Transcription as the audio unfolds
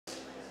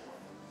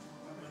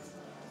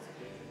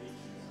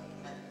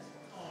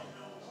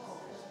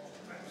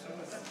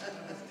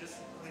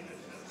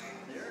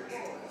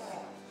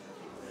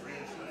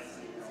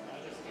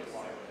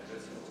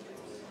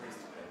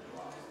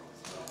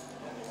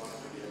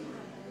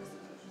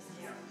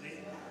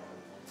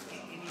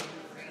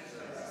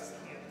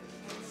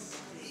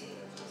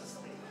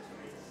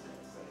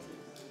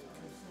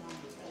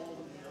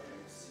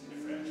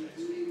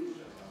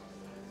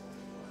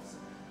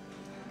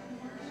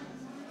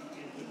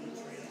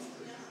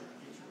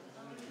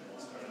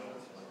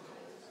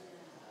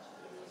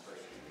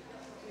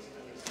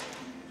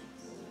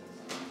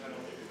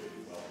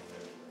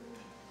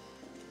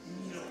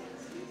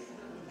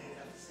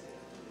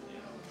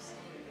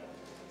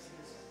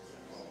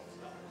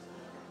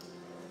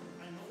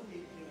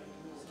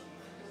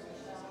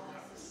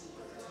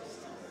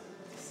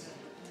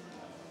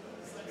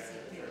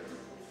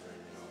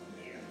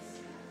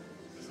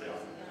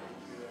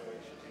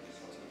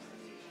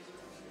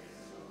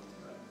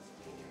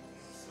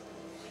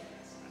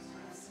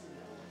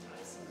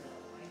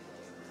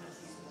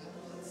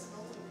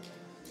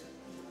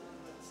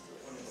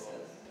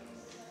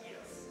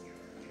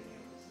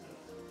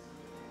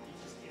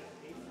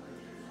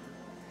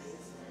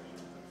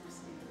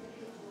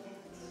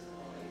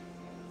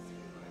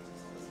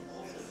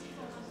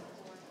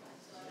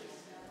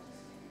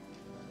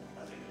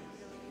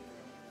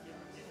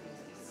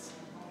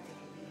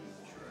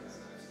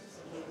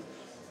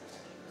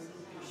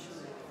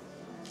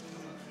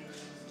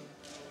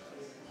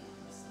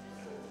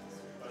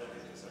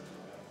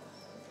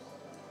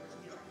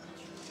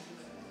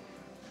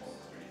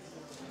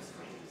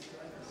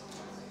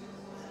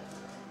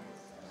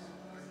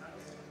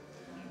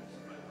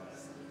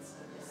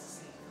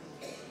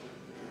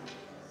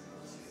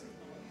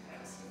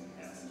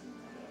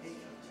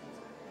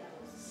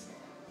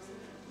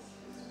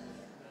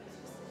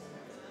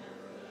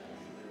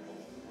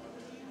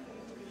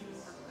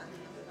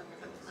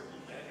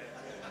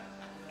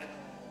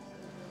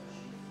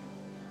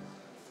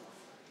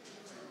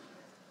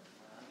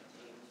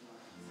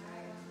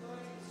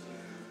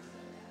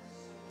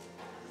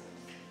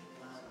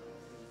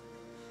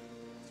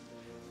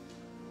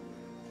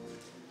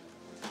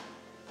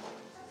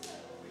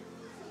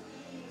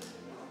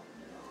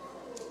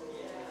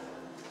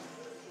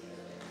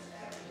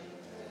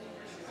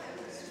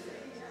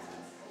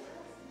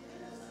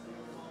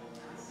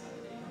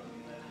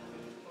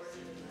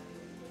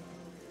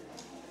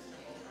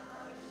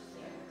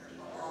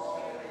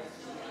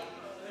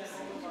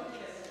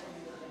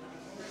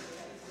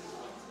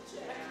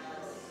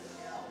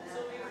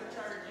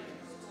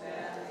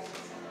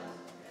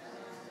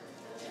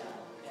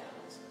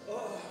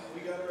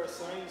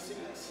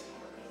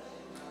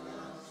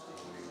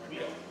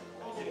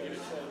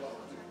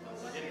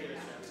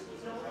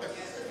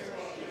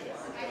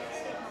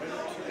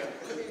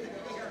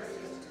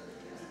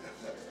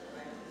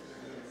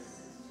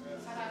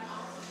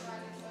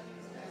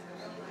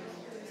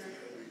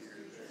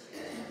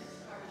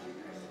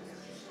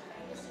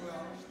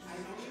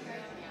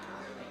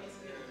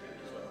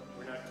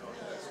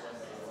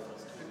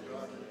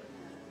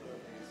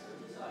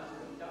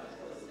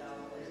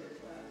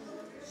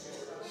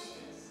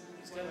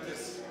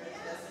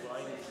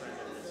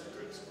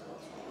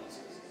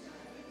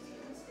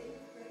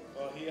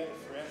he had a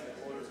friend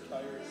that ordered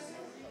tires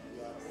from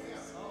the auto.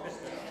 He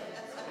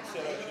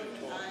said I should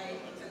have told him.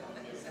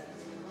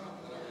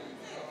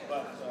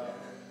 But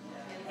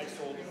I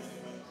sold him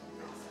anyway.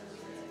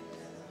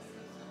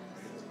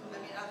 I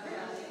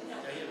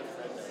had a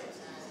friend that was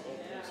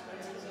locally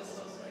expensive.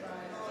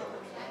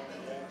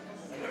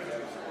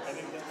 I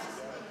think that's the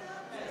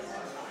guy.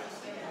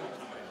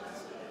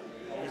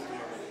 Always do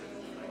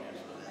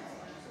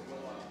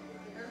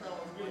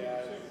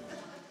Yeah.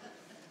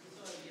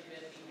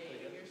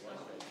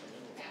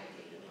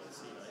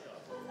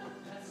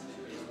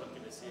 He's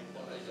looking to see if the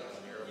light on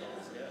here above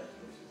his head.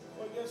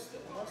 Well, I guess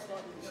it must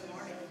not be the same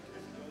guy.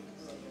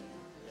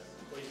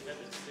 Well, he's got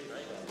this big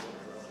light on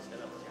around his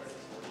head up here.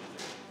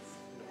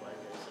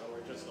 So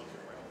we're just looking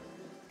around.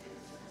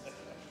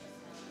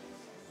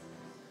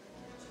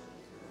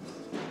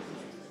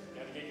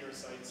 Gotta get your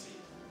side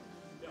seat.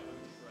 Yeah,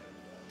 right.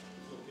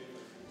 It's okay.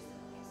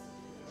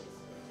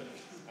 But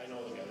I know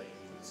the guy that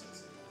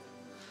uses it.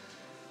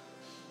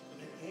 And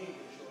then, hey,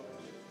 show up.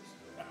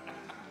 I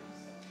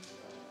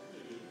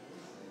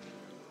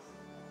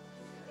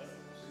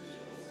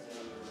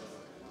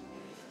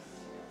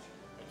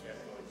can't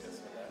go like this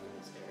with that in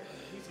his hair.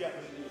 He's got me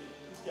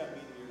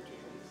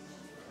irritated.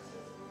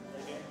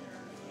 Right there.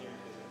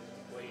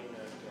 Wayne,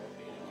 don't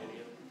be an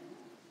idiot.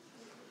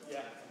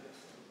 Yeah.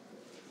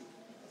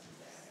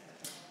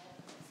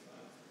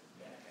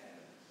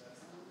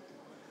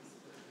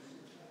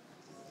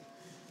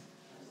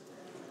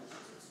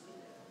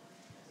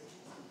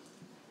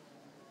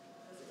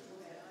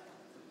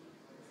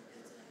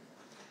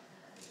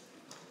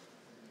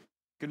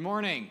 Good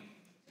morning.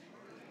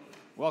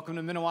 Welcome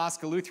to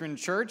Minnewaska Lutheran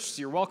Church.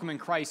 You're welcome in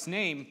Christ's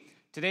name.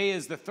 Today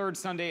is the third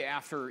Sunday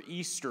after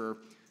Easter,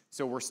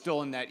 so we're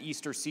still in that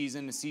Easter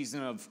season, a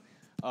season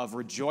of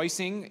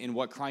rejoicing in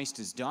what Christ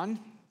has done.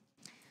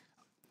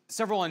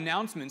 Several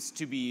announcements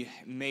to be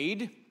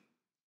made.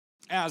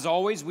 As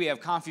always, we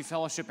have coffee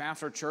fellowship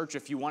after church.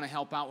 If you want to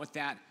help out with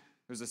that,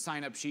 there's a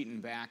sign-up sheet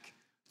in back.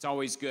 It's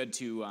always good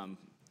to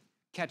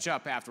catch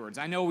up afterwards.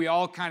 I know we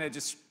all kind of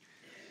just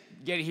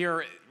get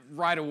here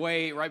right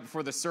away, right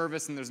before the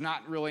service, and there's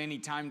not really any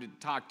time to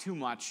talk too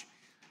much,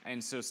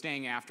 and so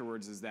staying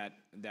afterwards is that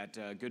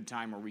good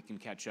time where we can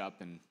catch up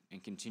and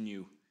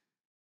continue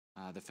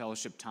the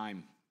fellowship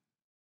time.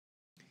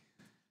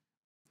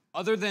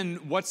 Other than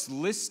what's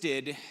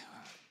listed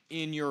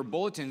in your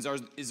bulletins,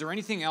 is there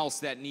anything else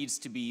that needs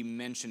to be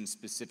mentioned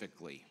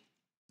specifically?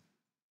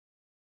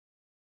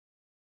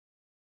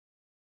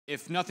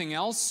 If nothing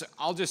else,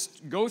 I'll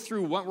just go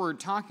through what we're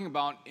talking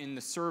about in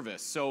the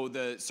service. So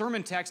the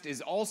sermon text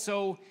is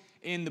also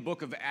in the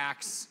book of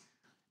Acts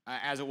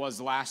as it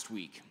was last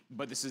week,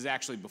 but this is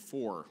actually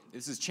before.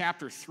 This is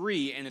chapter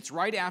 3, and it's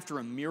right after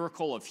a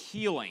miracle of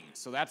healing.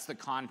 So that's the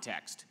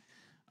context.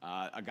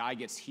 A guy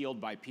gets healed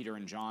by Peter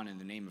and John in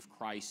the name of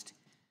Christ,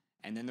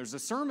 and then there's a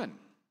sermon,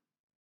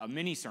 a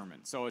mini sermon.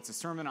 So it's a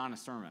sermon on a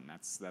sermon.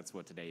 That's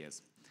what today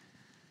is.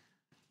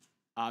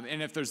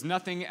 And if there's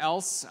nothing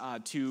else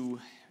to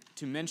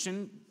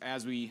mention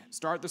as we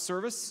start the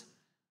service,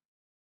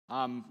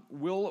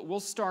 we'll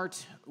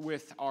start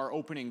with our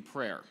opening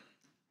prayer.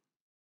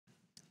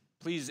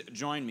 Please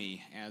join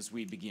me as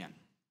we begin.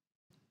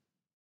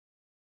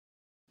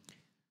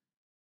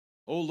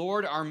 O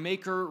Lord, our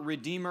Maker,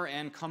 Redeemer,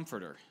 and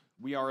Comforter,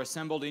 we are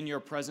assembled in your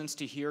presence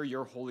to hear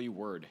your holy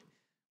word.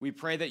 We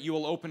pray that you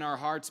will open our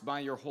hearts by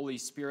your Holy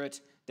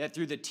Spirit, that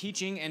through the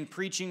teaching and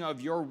preaching of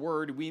your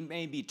word we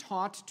may be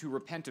taught to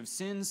repent of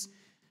sins,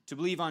 to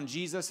believe on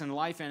Jesus in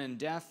life and in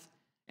death,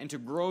 and to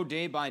grow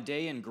day by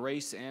day in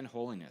grace and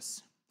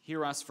holiness.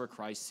 Hear us for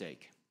Christ's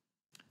sake.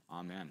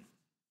 Amen.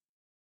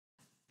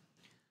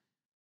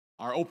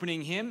 Our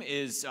opening hymn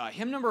is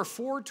hymn number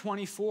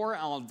 424.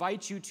 I'll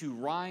invite you to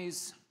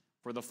rise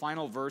for the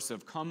final verse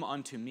of Come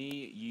Unto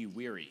Me, Ye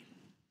Weary.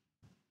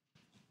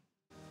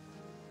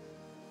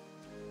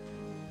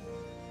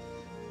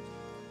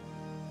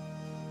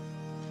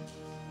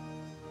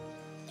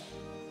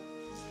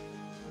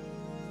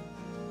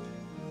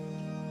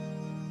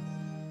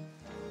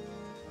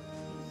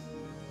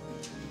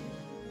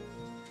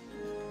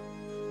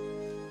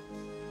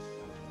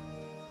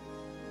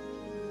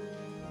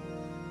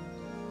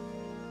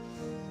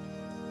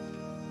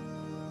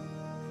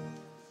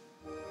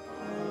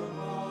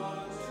 Come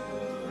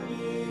unto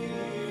me,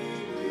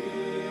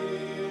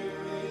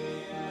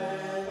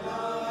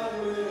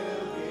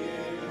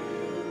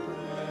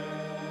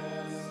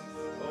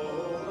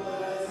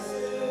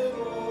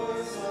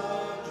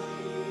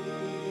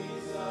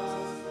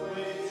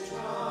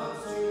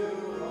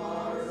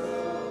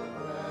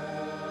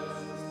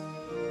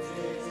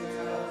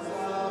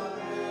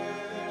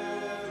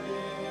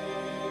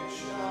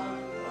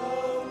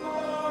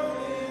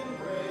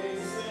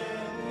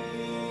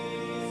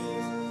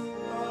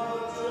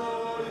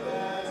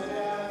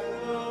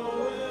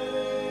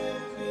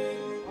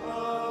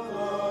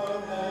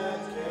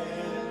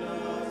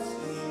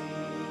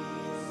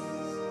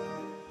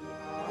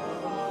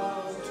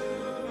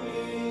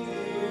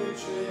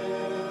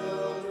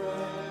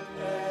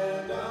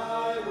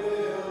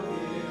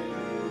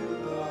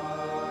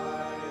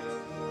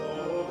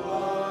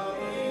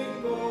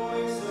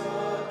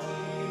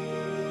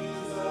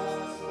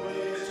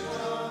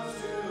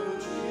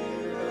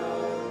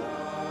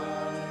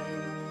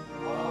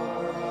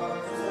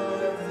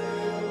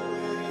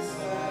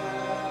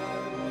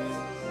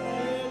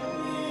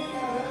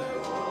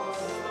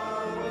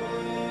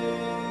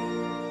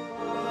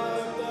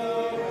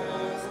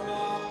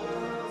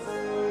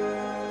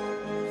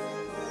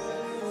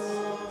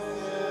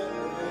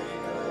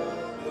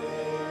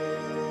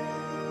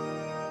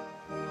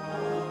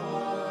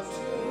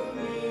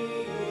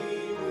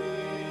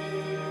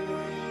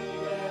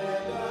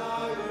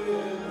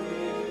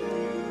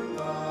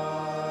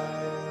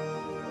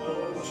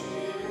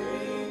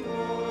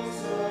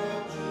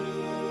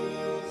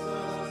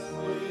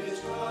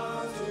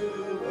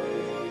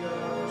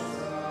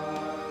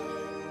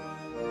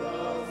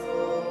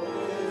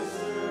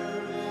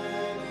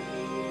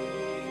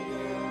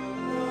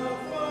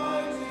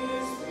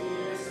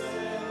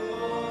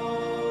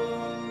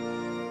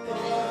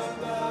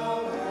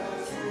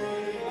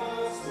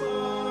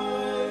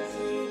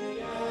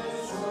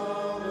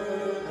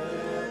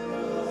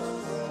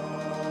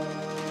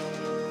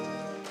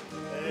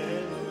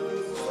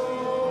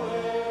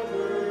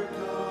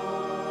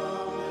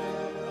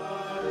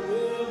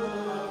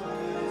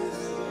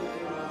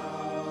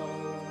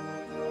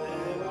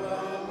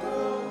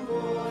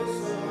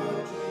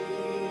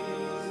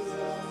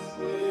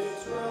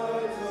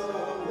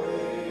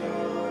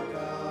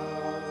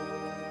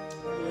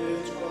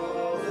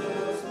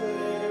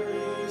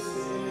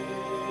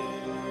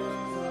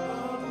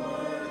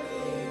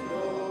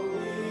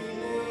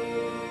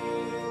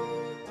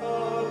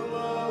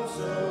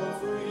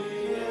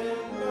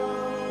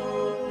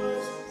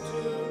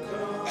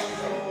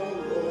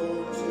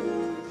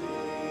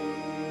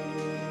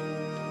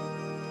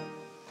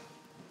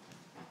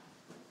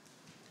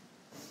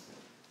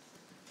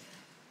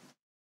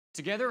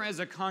 Together as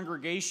a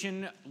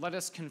congregation, let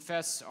us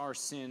confess our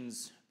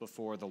sins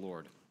before the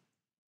Lord.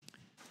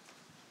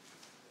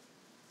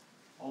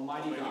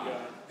 Almighty God,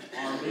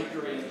 our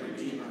Maker and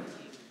Redeemer,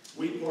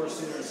 we poor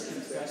sinners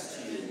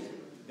confess to you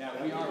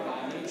that we are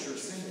by nature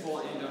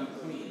sinful and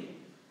unclean,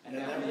 and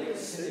that we have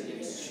sinned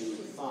against you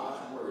with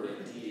thought, word,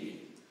 and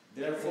deed.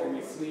 Therefore we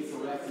flee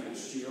for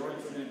refuge to your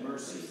infinite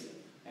mercy,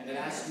 and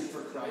ask you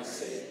for Christ's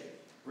sake,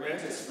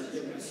 grant us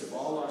forgiveness of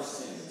all our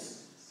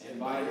sins, and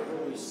by your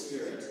Holy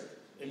Spirit,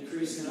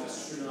 increase in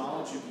us true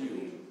knowledge of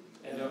you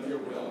and of your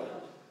will,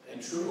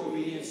 and true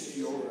obedience to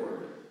your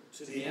word,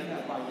 to the end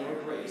that by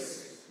your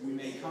grace we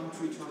may come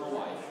to eternal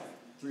life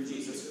through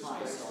Jesus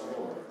Christ our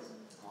Lord.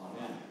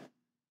 Amen.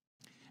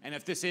 And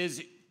if this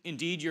is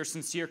indeed your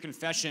sincere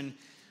confession,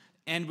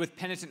 and with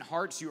penitent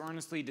hearts you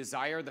earnestly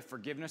desire the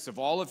forgiveness of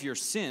all of your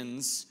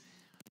sins,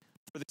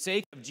 for the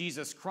sake of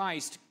Jesus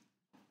Christ,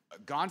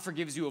 God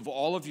forgives you of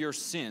all of your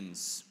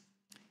sins.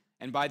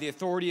 And by the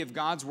authority of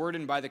God's word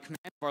and by the command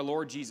of our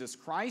Lord Jesus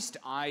Christ,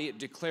 I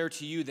declare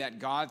to you that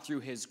God,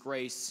 through his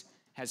grace,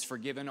 has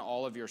forgiven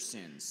all of your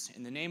sins.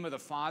 In the name of the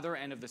Father,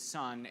 and of the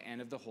Son, and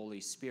of the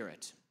Holy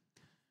Spirit.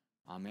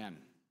 Amen.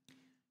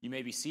 You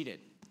may be seated.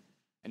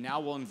 And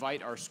now we'll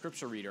invite our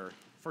scripture reader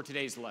for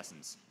today's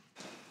lessons.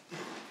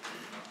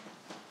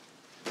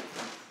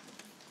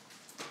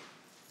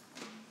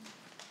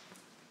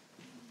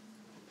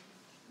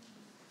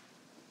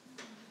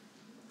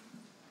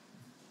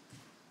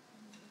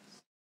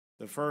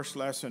 The first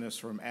lesson is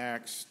from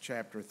Acts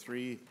chapter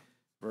 3,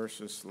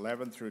 verses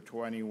 11 through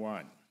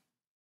 21.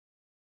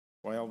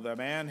 While the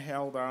man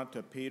held on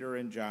to Peter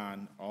and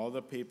John, all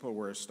the people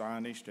were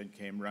astonished and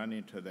came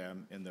running to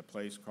them in the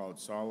place called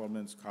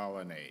Solomon's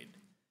Colonnade.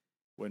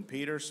 When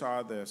Peter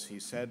saw this, he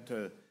said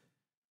to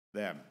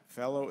them,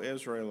 "Fellow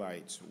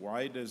Israelites,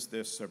 why does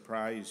this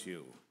surprise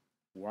you?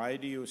 Why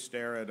do you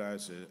stare at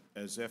us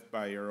as if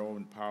by your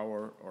own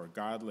power or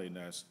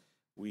godliness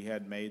we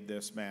had made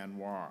this man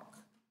walk?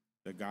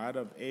 The God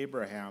of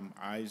Abraham,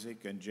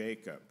 Isaac, and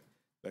Jacob,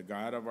 the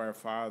God of our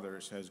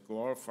fathers, has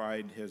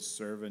glorified his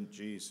servant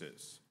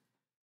Jesus.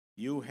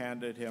 You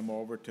handed him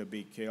over to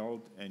be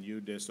killed, and you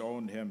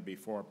disowned him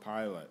before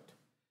Pilate,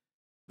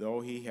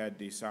 though he had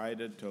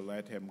decided to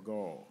let him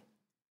go.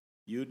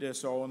 You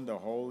disowned the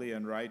holy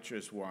and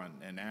righteous one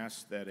and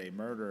asked that a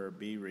murderer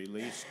be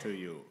released to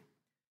you.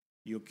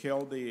 You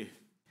killed the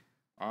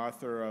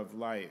author of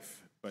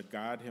life, but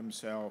God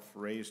himself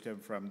raised him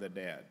from the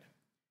dead.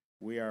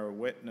 We are a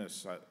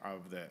witness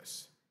of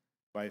this.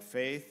 By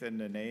faith in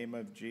the name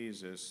of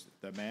Jesus,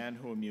 the man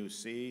whom you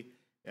see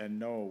and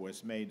know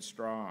was made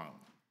strong.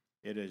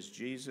 It is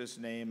Jesus'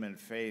 name and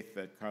faith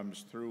that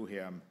comes through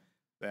him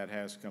that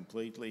has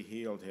completely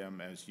healed him,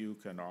 as you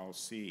can all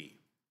see.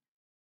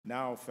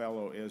 Now,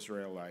 fellow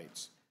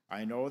Israelites,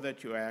 I know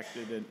that you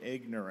acted in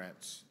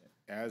ignorance,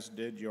 as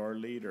did your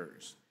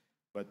leaders,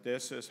 but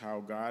this is how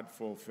God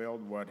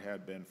fulfilled what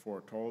had been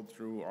foretold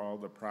through all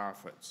the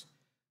prophets,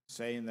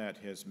 saying that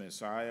his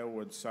Messiah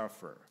would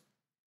suffer.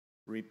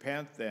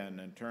 Repent then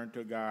and turn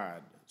to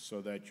God,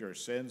 so that your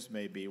sins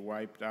may be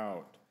wiped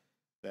out,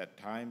 that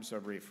times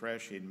of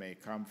refreshing may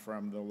come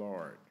from the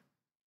Lord,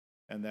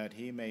 and that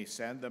he may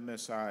send the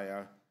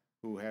Messiah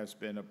who has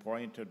been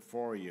appointed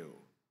for you,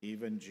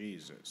 even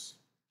Jesus.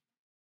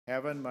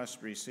 Heaven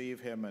must receive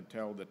him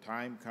until the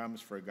time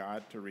comes for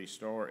God to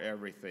restore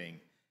everything,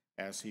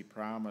 as he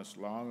promised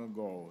long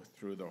ago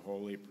through the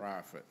holy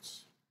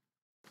prophets."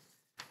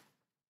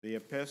 The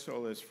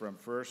epistle is from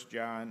 1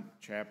 John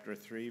chapter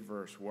 3,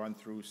 verse 1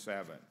 through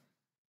 7.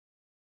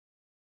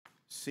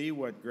 See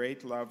what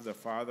great love the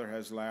Father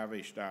has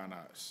lavished on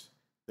us,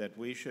 that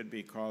we should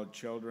be called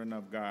children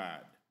of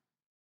God,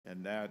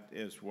 and that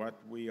is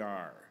what we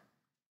are.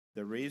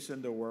 The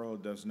reason the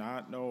world does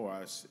not know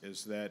us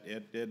is that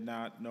it did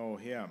not know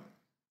him.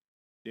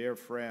 Dear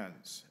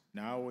friends,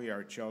 now we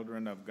are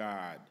children of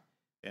God,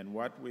 and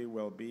what we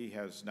will be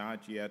has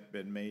not yet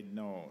been made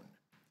known.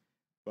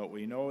 But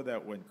we know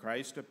that when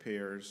Christ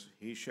appears,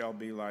 he shall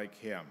be like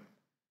him,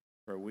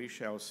 for we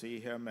shall see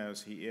him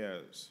as he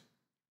is.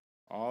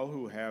 All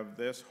who have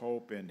this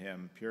hope in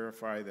him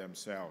purify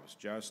themselves,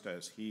 just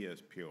as he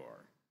is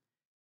pure.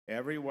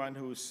 Everyone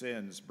who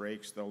sins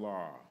breaks the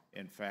law.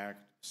 In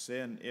fact,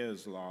 sin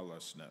is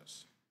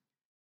lawlessness.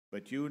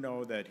 But you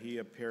know that he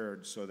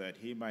appeared so that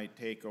he might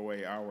take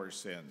away our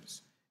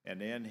sins,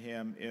 and in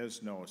him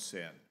is no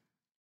sin.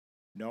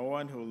 No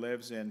one who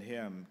lives in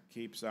him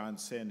keeps on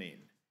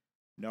sinning.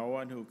 No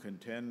one who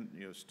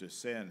continues to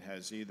sin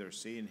has either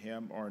seen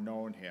him or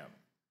known him.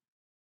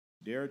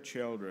 Dear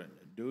children,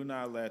 do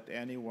not let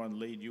anyone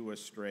lead you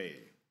astray.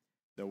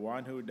 The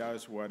one who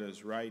does what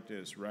is right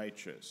is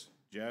righteous,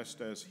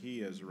 just as he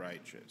is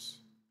righteous.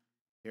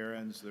 Here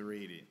ends the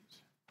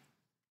readings.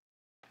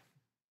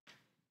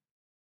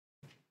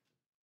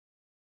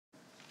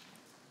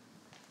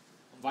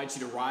 I invite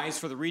you to rise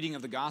for the reading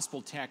of the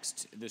gospel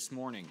text this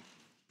morning.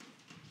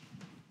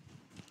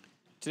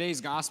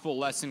 Today's gospel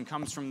lesson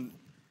comes from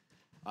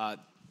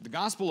the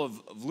Gospel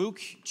of Luke,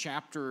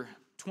 chapter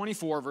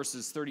 24,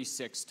 verses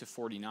 36 to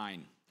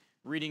 49,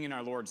 reading in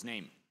our Lord's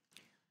name.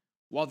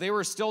 While they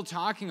were still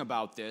talking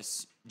about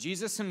this,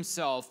 Jesus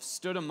himself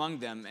stood among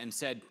them and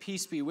said,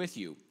 "Peace be with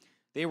you."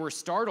 They were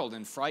startled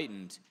and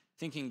frightened,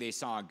 thinking they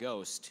saw a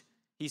ghost.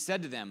 He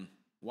said to them,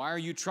 "Why are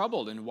you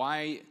troubled, and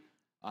why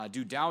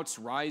do doubts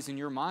rise in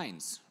your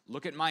minds?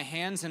 Look at my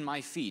hands and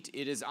my feet.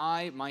 It is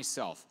I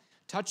myself.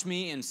 Touch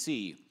me and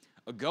see.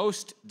 A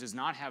ghost does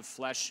not have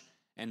flesh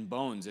and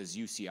bones as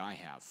you see I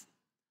have."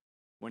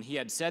 When he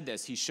had said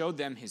this, he showed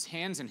them his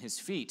hands and his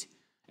feet.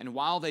 And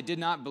while they did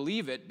not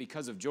believe it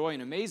because of joy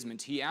and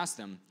amazement, he asked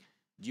them,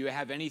 "Do you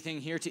have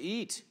anything here to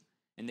eat?"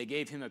 And they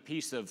gave him a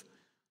piece of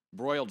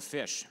broiled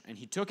fish, and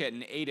he took it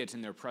and ate it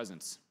in their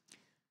presence.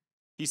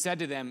 He said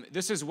to them,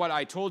 "This is what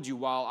I told you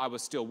while I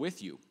was still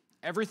with you.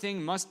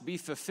 Everything must be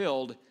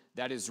fulfilled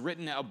that is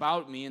written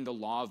about me in the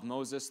law of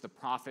Moses, the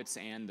prophets,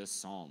 and the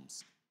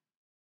Psalms."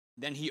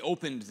 Then he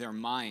opened their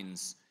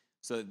minds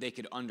so that they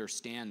could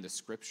understand the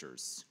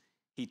scriptures.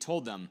 He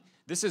told them,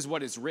 "This is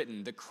what is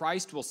written, the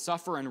Christ will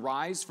suffer and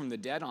rise from the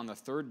dead on the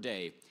third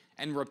day,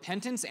 and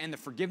repentance and the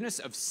forgiveness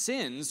of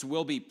sins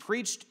will be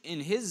preached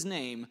in his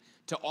name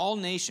to all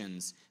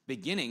nations,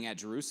 beginning at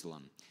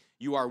Jerusalem.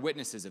 You are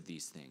witnesses of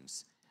these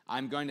things.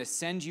 I'm going to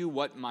send you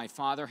what my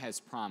Father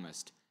has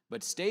promised,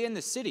 but stay in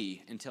the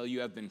city until you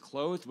have been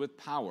clothed with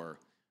power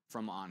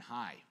from on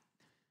high."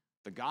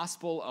 The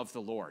Gospel of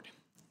the Lord.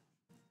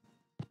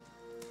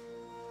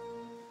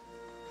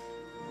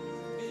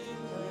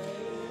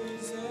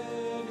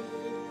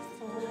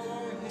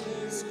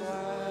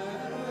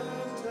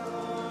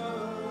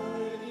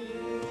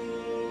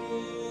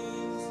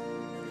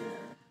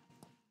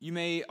 You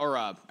may,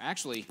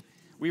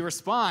 we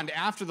respond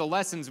after the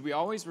lessons. We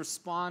always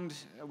respond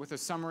with a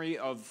summary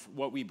of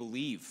what we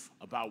believe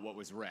about what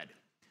was read.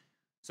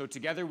 So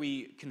together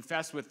we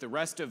confess with the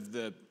rest of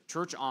the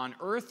church on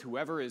earth,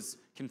 whoever is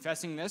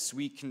confessing this,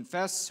 we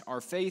confess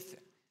our faith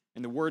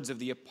in the words of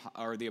the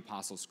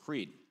Apostles'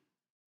 Creed.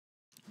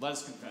 Let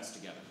us confess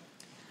together.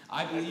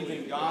 I believe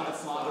in God the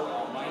Father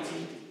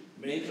Almighty,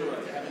 maker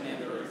of heaven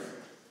and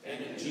earth,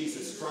 and in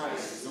Jesus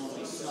Christ, his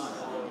only Son,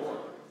 our Lord,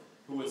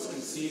 who was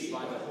conceived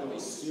by the Holy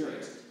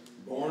Spirit,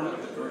 born of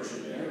the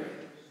Virgin Mary,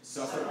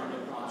 suffered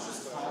under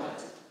Pontius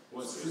Pilate,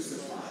 was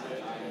crucified,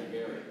 died, and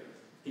buried.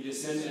 He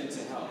descended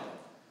into hell.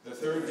 The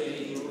third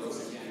day he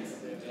rose again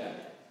from the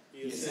dead.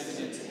 He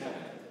ascended into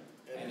heaven,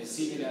 and is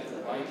seated at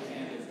the right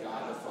hand of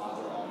God the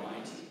Father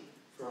Almighty,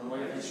 from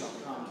where he shall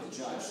come to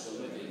judge the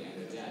living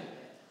and the dead.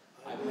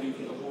 I believe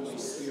in the Holy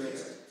Spirit,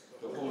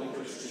 the holy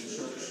Christian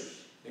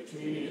church, the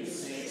communion of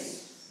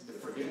saints, the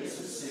forgiveness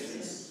of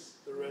sins,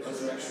 the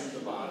resurrection of the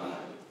body,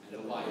 and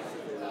the life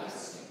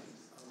everlasting.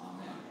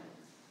 Amen.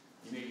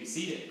 You may be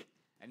seated.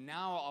 And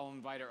now I'll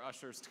invite our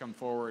ushers to come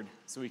forward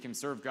so we can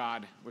serve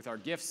God with our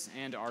gifts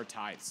and our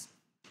tithes.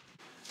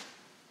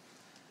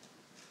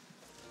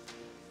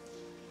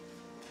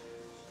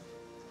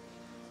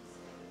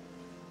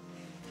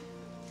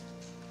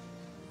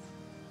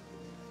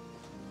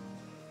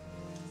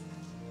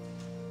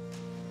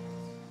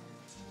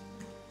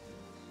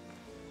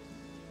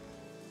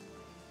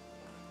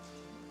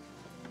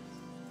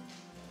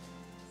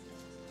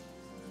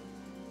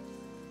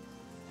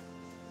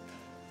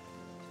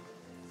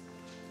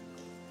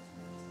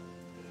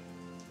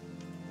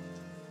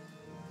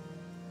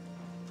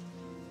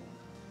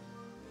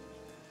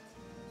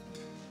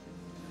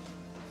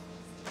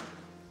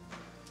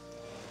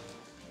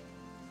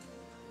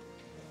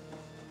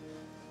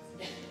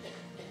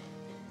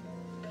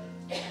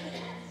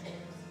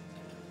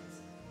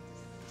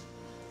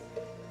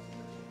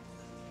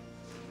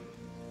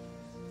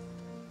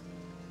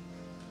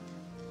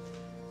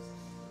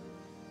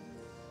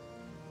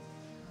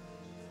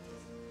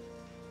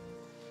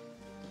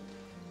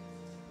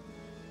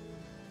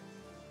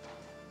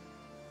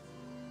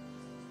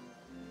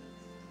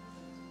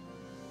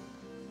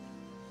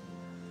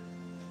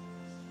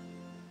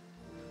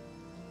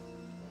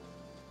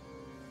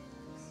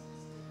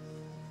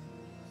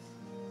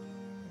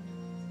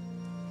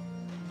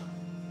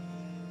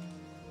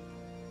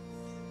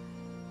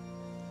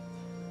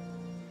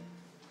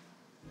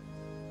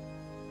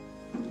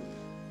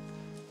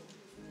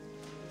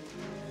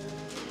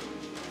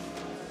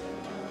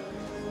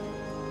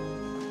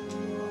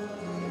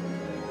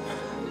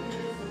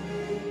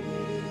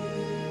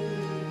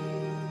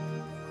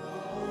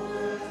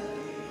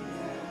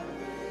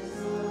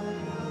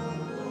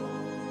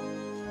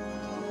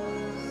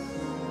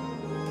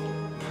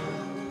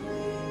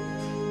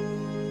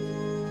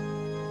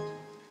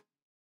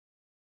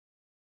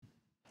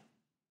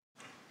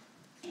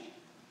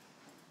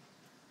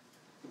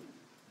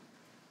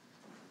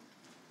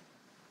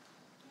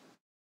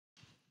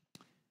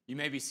 You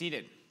may be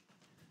seated.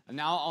 And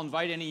now I'll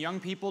invite any young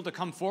people to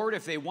come forward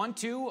if they want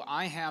to.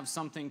 I have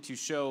something to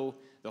show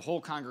the whole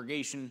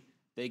congregation.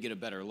 They get a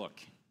better look.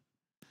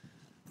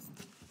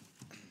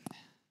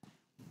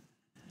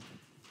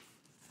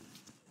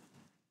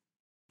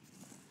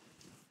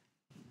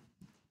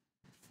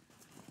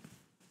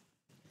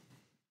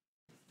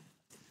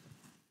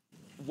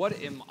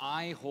 What am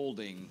I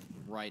holding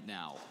right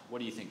now? What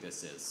do you think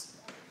this is?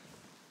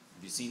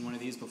 Have you seen one of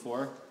these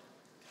before?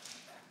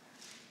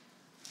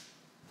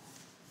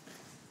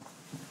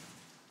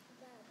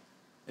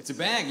 It's a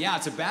bag. Yeah,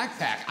 it's a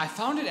backpack. I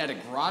found it at a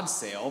garage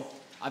sale.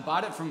 I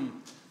bought it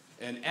from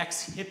an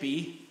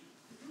ex-hippie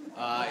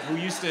who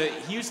used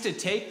to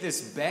take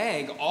this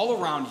bag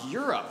all around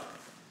Europe.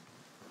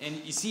 And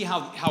you see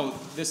how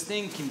this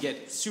thing can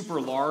get super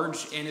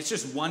large, and it's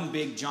just one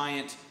big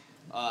giant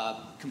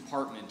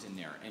compartment in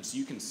there. And so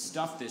you can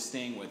stuff this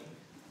thing with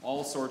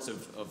all sorts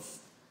of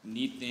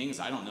neat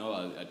things. I don't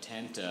know, a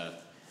tent,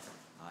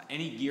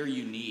 any gear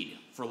you need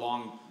for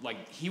long.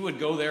 Like, he would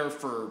go there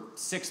for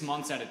 6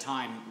 months at a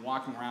time,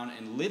 walking around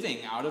and living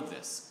out of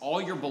this.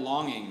 All your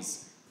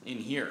belongings in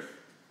here.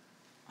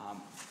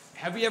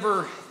 Have you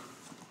ever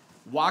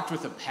walked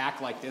with a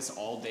pack like this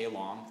all day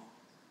long?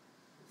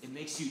 It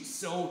makes you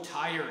so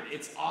tired.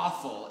 It's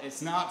awful.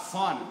 It's not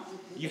fun.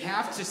 You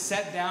have to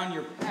set down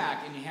your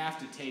pack and you have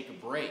to take a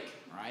break,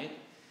 right?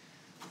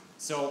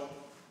 So,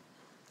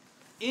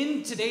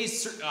 in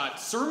today's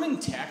sermon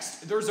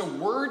text, there's a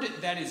word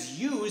that is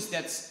used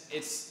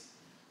it's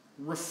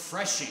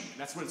refreshing.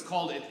 That's what it's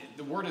called.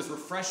 The word is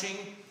refreshing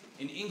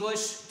in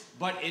English,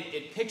 but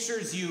it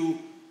pictures you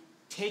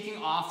taking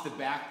off the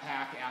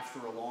backpack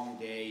after a long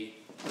day.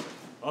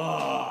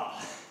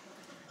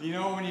 You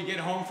know, when you get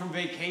home from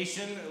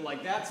vacation,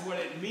 like, that's what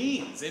it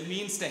means. It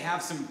means to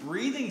have some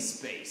breathing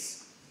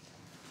space.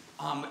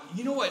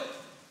 You know what?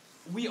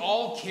 We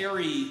all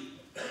carry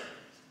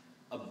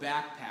a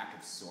backpack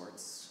of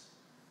sorts.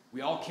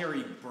 We all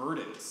carry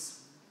burdens.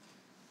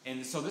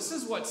 And so this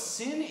is what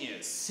sin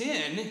is.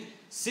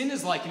 Sin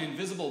is like an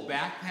invisible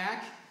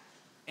backpack,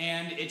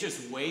 and it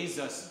just weighs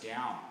us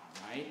down,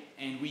 right?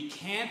 And we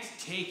can't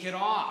take it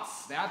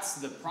off. That's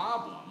the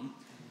problem.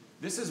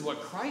 This is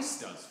what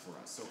Christ does for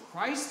us. So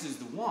Christ is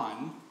the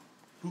one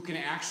who can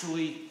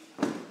actually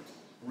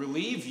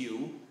relieve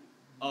you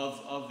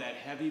of that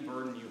heavy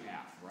burden you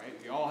have, right?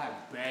 We all have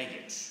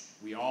baggage.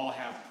 We all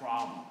have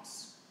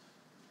problems.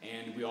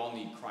 And we all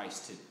need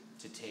Christ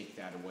to take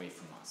that away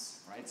from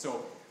us, right?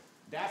 So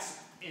that's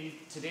in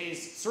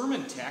today's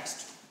sermon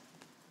text.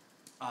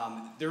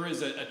 There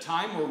is a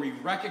time where we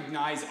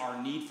recognize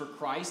our need for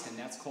Christ, and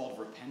that's called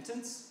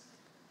repentance.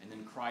 And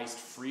then Christ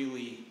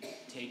freely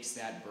takes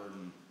that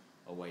burden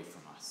away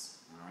from us,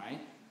 all right?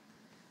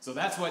 So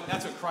that's what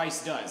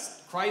Christ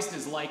does. Christ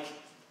is like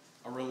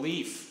a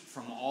relief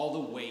from all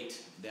the weight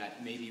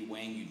that may be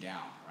weighing you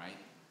down, right?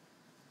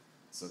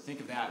 So think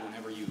of that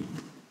whenever you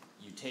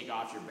take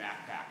off your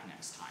backpack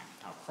next time.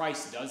 How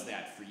Christ does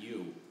that for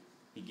you.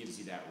 He gives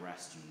you that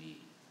rest you need.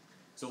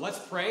 So let's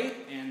pray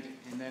and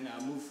then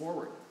move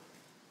forward.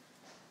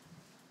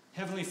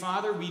 Heavenly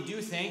Father, we do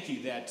thank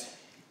you that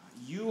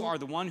you are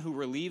the one who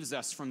relieves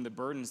us from the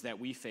burdens that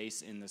we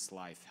face in this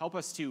life. Help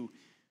us to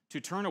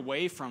turn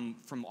away from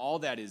all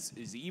that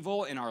is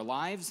evil in our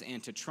lives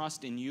and to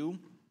trust in you.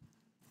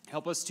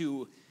 Help us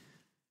to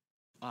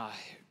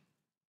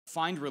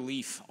find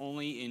relief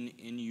only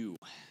in you.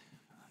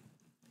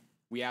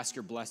 We ask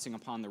your blessing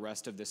upon the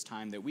rest of this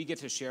time that we get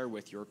to share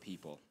with your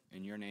people.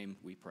 In your name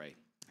we pray.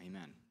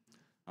 Amen.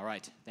 All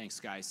right. Thanks,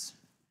 guys.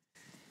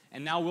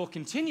 And now we'll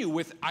continue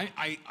with,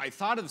 I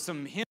thought of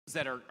some hymns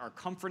that are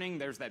comforting.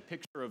 There's that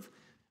picture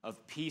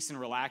of peace and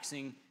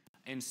relaxing.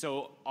 And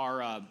so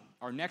our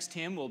next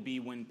hymn will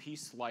be When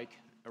Peace Like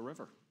a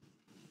River.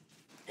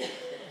 With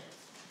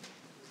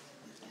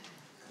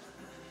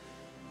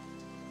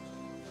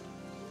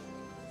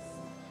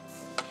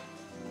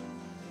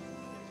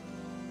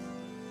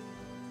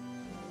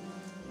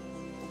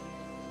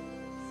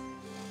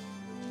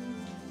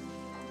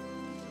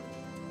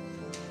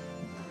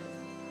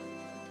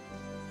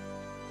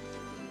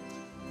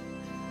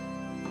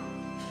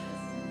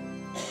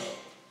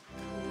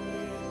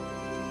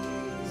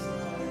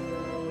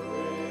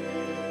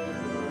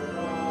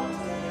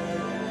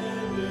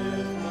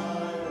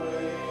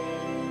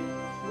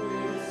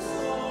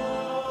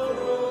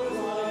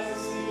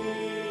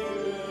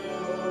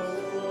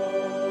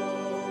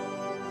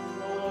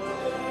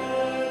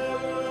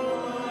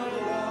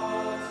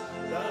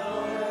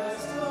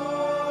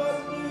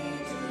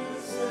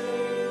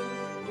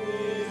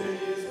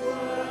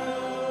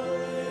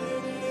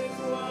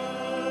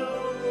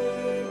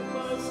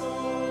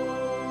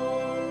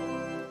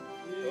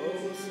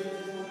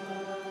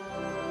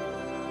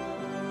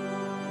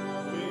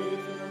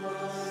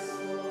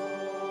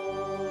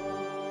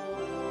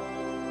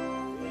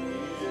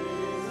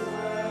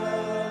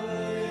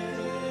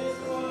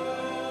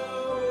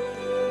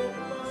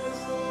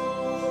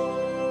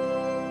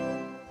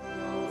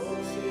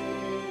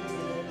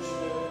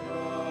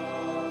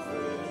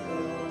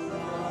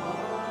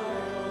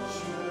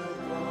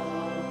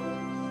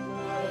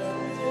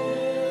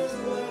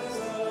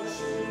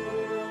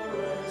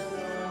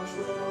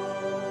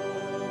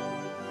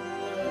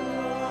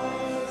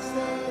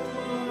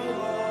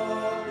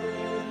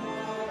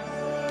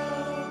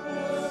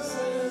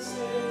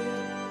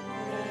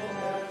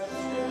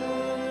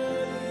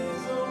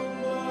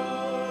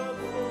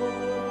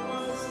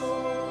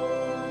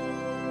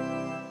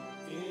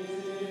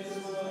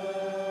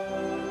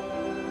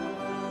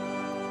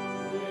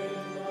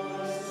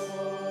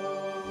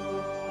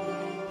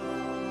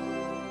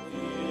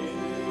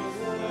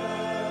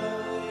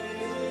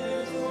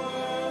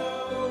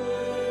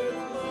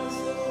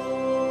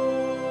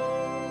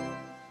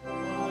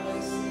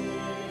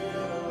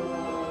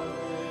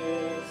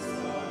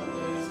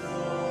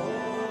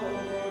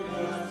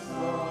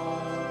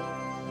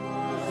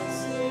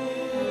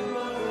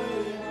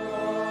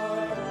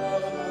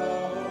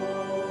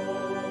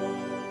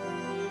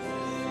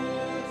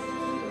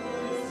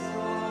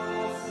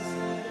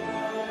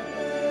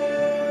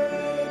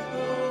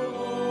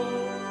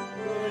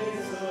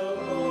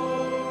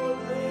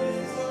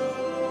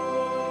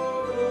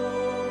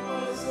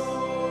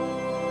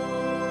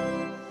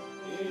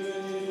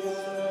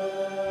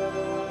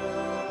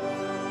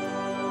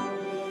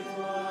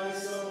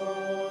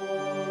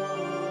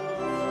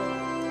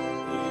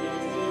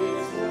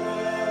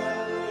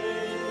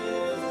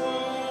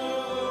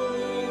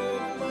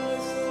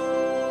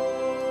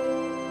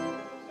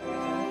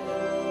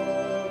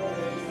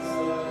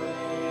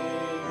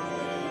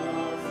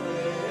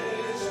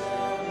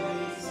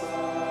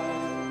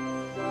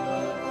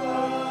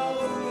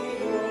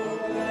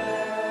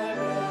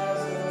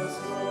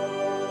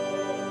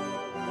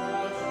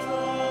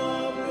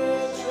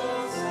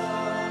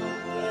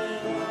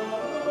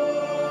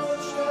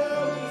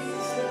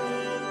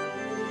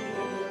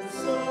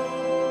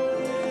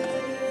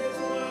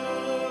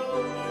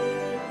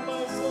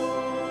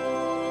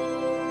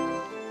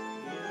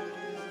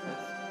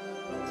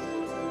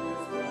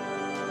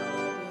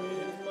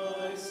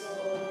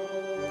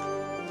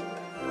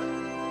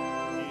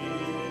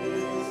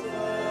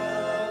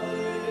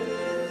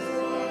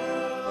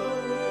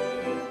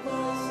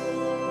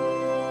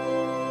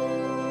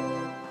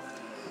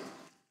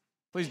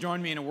Please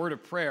join me in a word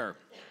of prayer.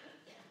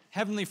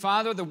 Heavenly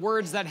Father, the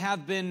words that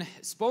have been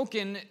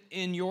spoken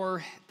in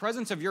your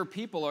presence of your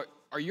people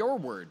are your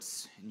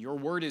words, and your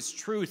word is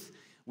truth.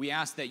 We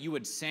ask that you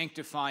would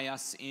sanctify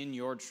us in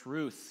your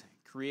truth.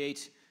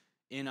 Create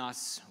in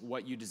us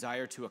what you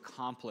desire to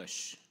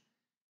accomplish.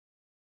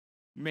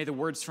 May the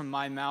words from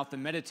my mouth, the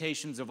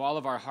meditations of all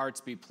of our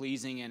hearts be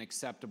pleasing and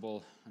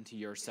acceptable unto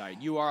your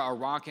sight. You are our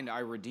rock and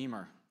our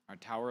redeemer, our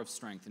tower of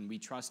strength, and we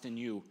trust in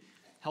you.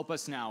 Help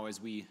us now as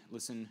we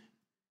listen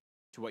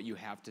to what you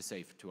have to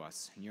say to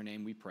us. In your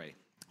name we pray.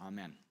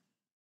 Amen.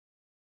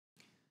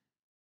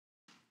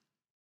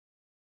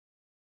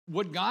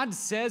 What God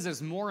says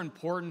is more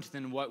important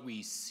than what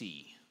we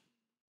see.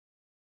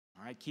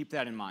 All right, keep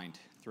that in mind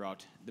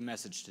throughout the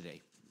message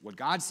today. What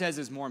God says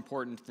is more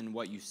important than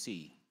what you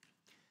see.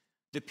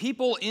 The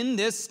people in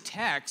this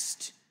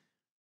text,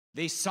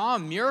 they saw a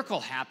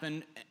miracle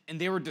happen and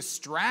they were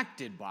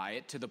distracted by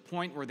it to the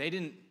point where they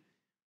didn't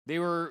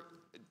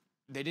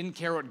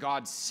care what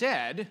God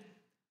said.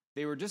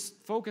 They were just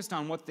focused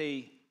on what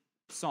they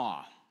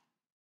saw.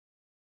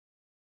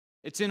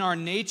 It's in our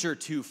nature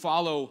to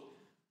follow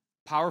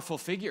powerful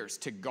figures,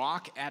 to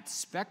gawk at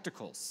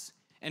spectacles.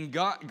 And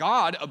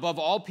God, above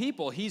all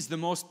people, he's the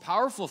most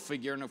powerful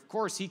figure, and of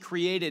course, he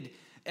created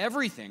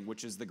everything,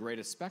 which is the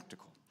greatest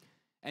spectacle.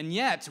 And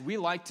yet, we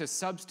like to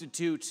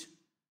substitute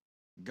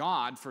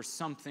God for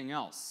something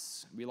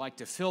else. We like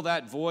to fill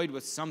that void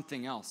with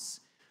something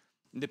else.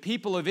 And the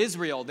people of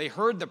Israel, they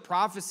heard the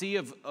prophecy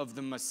of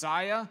the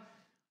Messiah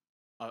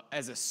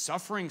as a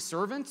suffering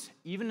servant.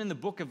 Even in the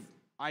book of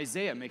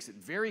Isaiah, it makes it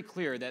very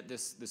clear that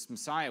this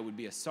Messiah would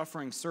be a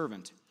suffering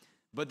servant.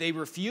 But they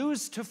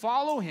refused to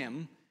follow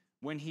him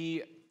when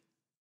he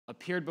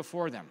appeared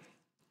before them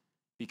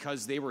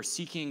because they were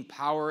seeking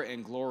power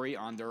and glory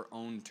on their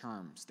own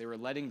terms. They were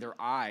letting their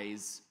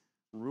eyes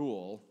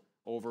rule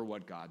over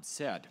what God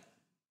said.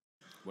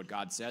 What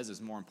God says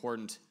is more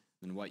important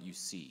than what you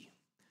see.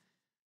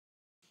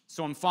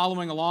 So I'm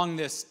following along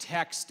this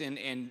text,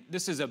 and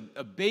this is a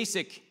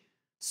basic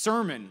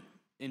sermon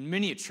in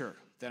miniature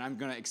that I'm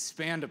going to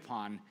expand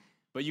upon,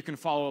 but you can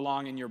follow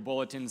along in your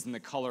bulletins in the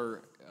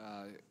color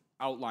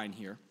outline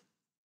here.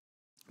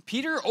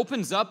 Peter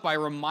opens up by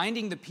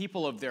reminding the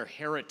people of their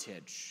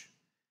heritage.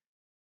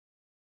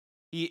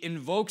 He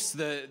invokes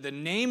the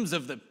names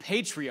of the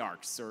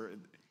patriarchs, or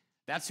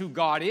that's who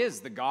God is,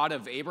 the God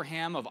of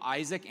Abraham, of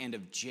Isaac, and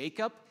of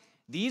Jacob.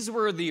 These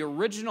were the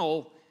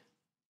original,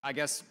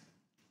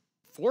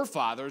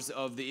 forefathers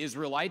of the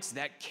Israelites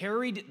that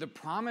carried the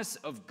promise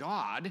of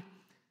God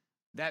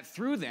that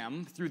through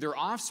them, through their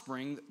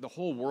offspring, the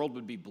whole world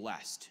would be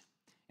blessed.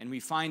 And we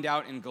find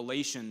out in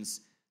Galatians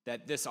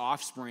that this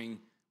offspring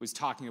was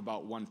talking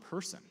about one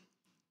person,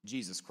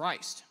 Jesus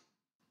Christ.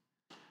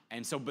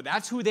 And so, but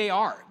that's who they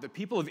are. The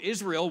people of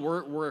Israel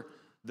were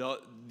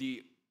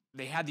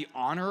they had the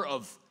honor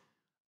of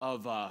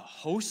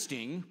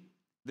hosting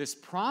this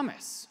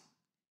promise.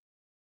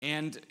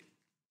 And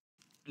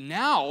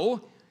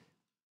now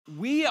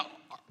we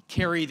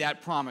carry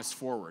that promise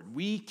forward.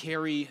 We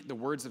carry the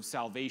words of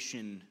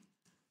salvation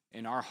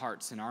in our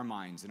hearts, in our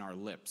minds, in our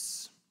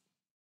lips.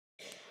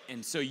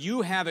 And so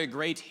you have a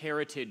great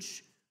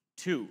heritage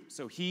too.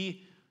 So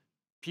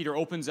Peter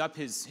opens up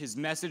his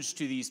message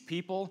to these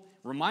people,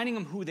 reminding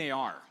them who they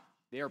are.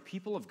 They are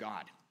people of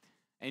God.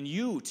 And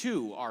you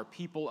too are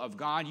people of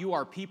God. You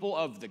are people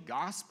of the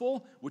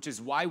gospel, which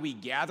is why we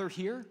gather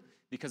here,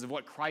 because of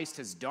what Christ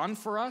has done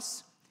for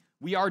us.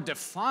 We are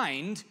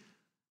defined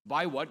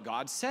by what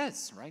God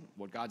says, right?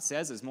 What God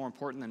says is more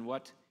important than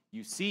what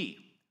you see.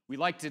 We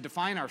like to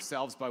define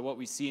ourselves by what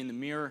we see in the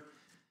mirror,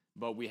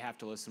 but we have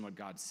to listen to what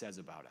God says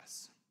about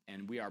us.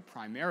 And we are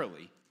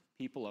primarily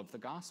people of the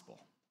gospel,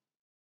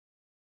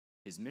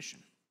 his mission.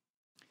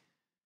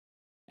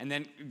 And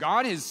then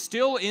God is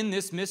still in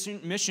this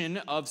mission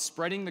of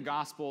spreading the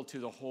gospel to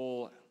the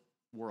whole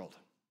world.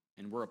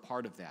 And we're a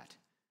part of that.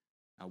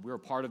 We're a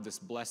part of this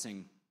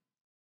blessing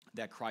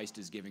that Christ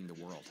is giving the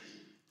world.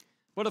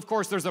 But of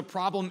course, there's a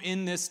problem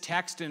in this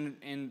text,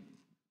 and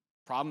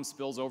problem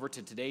spills over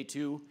to today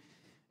too,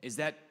 is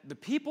that the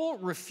people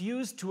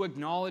refuse to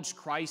acknowledge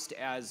Christ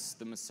as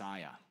the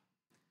Messiah.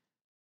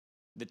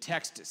 The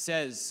text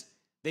says,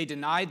 they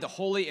denied the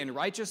holy and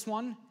righteous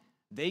one.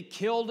 They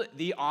killed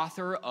the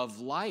author of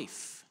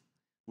life,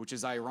 which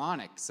is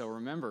ironic. So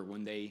remember,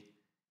 when they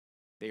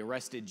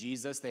arrested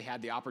Jesus, they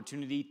had the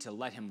opportunity to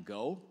let him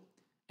go,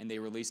 and they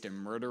released a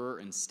murderer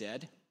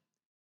instead.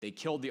 They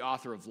killed the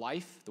author of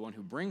life, the one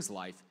who brings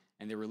life,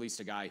 and they released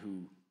a guy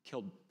who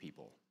killed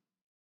people.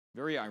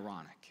 Very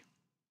ironic.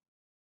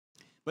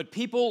 But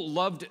people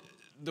loved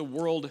the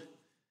world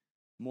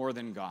more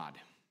than God.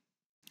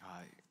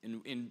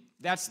 And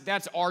that's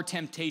our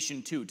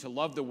temptation too, to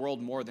love the world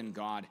more than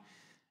God.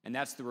 And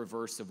that's the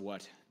reverse of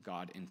what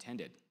God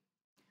intended.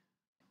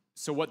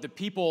 So what the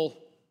people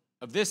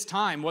of this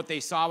time, what they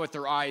saw with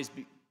their eyes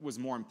was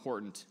more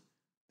important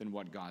than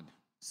what God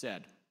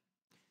said.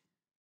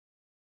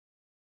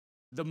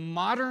 The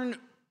modern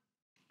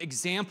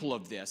example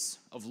of this,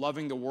 of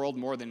loving the world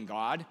more than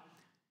God,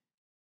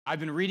 I've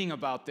been reading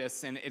about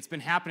this, and it's been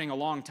happening a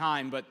long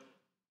time, but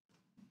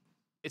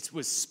it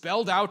was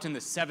spelled out in the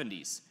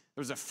 70s.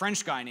 There was a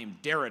French guy named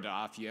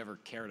Derrida, if you ever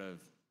care to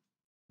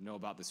know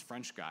about this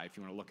French guy, if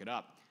you want to look it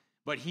up.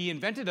 But he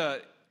invented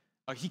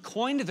he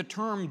coined the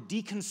term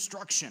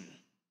deconstruction.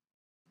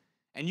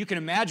 And you can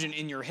imagine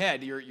in your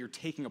head, you're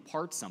taking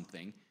apart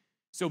something.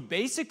 So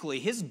basically,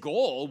 his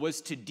goal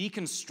was to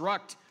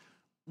deconstruct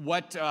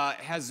what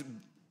has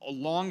a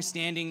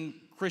long-standing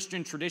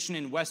Christian tradition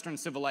in Western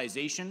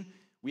civilization.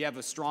 We have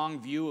a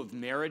strong view of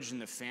marriage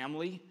and the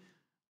family.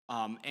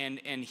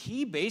 And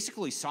he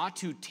basically sought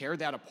to tear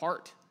that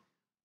apart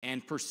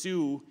and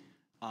pursue,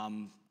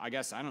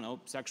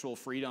 sexual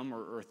freedom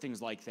or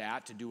things like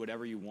that, to do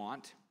whatever you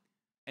want.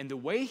 And the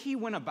way he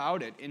went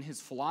about it in his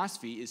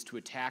philosophy is to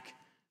attack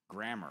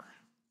grammar,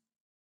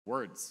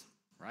 words,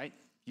 right?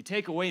 You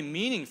take away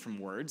meaning from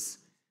words,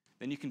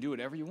 then you can do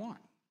whatever you want,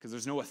 because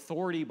there's no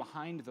authority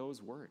behind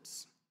those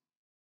words.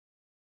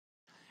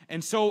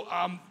 And so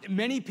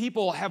many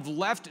people have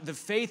left the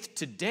faith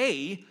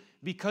today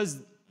because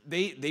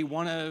they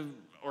want to,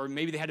 or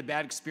maybe they had a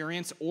bad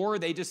experience, or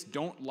they just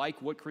don't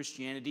like what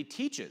Christianity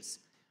teaches.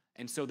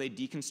 And so they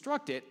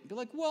deconstruct it and be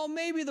like, well,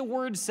 maybe the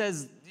word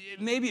says,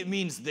 maybe it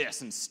means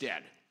this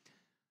instead.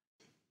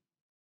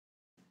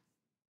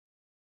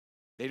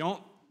 They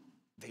don't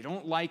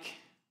like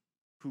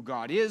who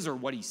God is or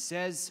what he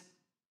says.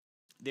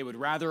 They would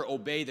rather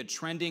obey the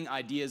trending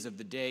ideas of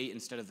the day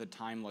instead of the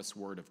timeless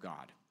word of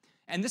God.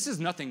 And this is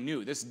nothing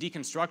new. This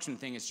deconstruction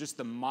thing is just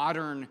the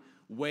modern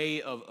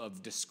way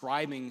of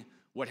describing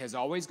what has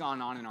always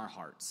gone on in our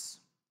hearts,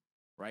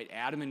 right?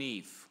 Adam and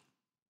Eve.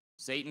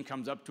 Satan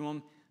comes up to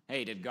them.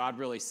 Hey, did God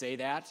really say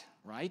that,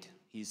 right?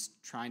 He's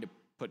trying to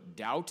put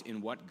doubt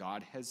in what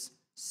God has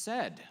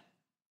said.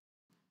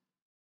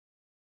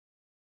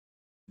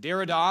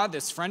 Derrida,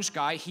 this French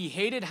guy, he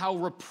hated how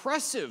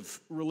repressive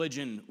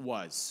religion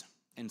was.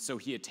 And so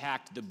he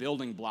attacked the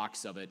building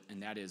blocks of it,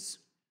 and that is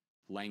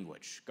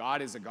language.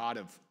 God is a God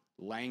of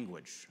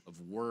language, of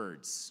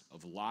words,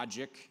 of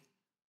logic.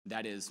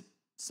 That is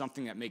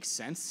something that makes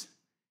sense.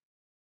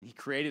 He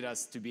created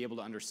us to be able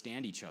to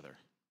understand each other.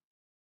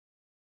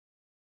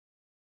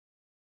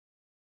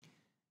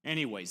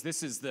 Anyways,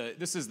 this is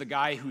the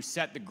guy who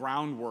set the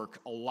groundwork,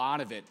 a lot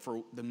of it,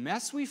 for the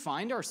mess we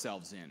find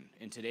ourselves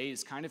in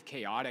today's kind of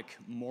chaotic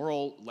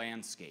moral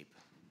landscape,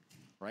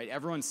 right?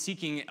 Everyone's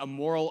seeking a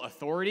moral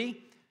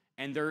authority,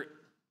 and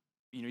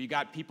you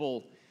got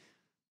people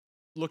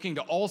looking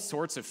to all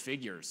sorts of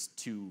figures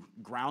to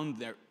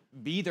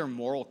be their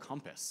moral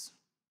compass.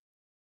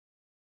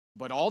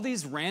 But all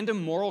these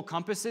random moral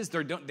compasses,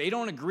 they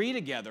don't agree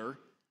together,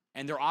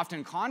 and they're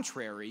often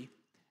contrary,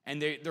 and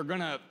they're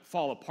going to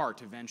fall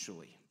apart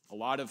eventually. A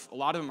lot of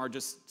them are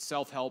just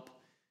self-help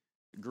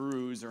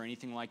gurus or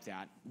anything like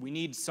that. We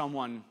need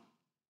someone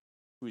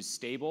who is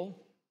stable,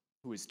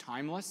 who is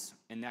timeless,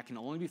 and that can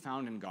only be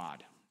found in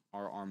God,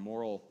 our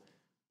moral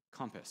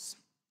compass.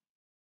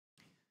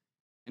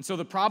 And so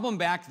the problem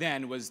back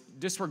then was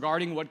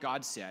disregarding what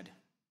God said.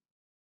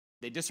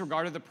 They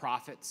disregarded the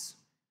prophets.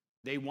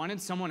 They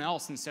wanted someone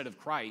else instead of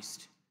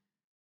Christ.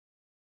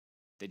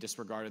 They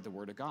disregarded the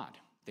word of God.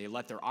 They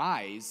let their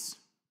eyes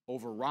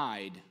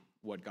override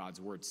what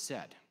God's word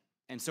said.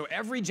 And so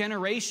every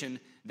generation,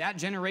 that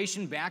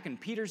generation back in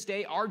Peter's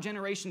day, our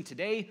generation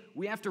today,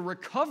 we have to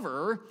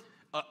recover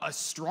a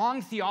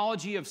strong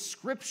theology of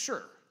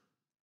Scripture.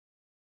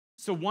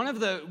 So one of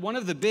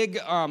the big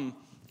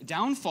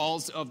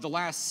downfalls of the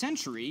last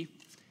century,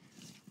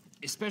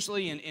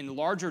 especially in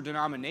larger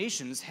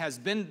denominations, has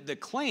been the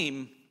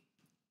claim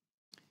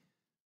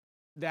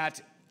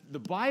that the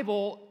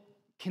Bible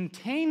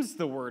contains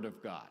the Word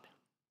of God.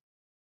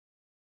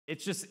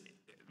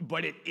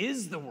 But it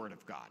is the Word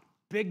of God.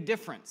 Big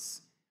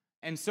difference.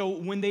 And so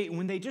when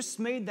they just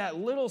made that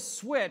little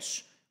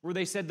switch where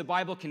they said the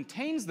Bible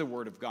contains the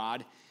Word of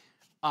God,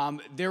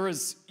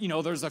 there's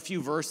a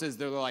few verses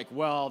that are like,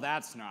 well,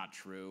 that's not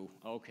true.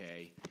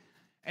 Okay.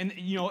 And,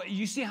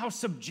 you see how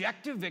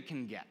subjective it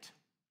can get.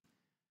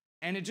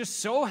 And it just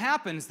so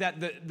happens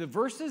that the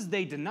verses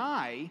they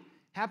deny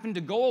happen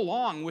to go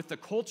along with the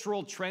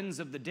cultural trends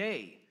of the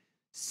day.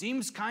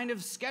 Seems kind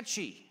of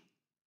sketchy.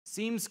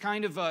 Seems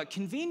kind of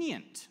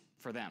convenient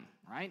for them,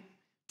 right?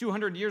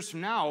 200 years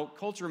from now,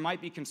 culture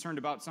might be concerned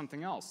about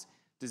something else.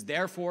 Does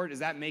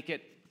that make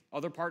it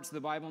other parts of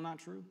the Bible not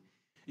true?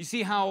 You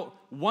see how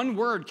one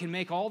word can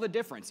make all the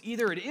difference.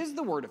 Either it is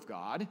the Word of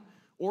God,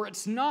 or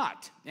it's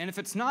not. And if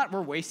it's not,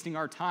 we're wasting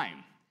our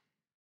time.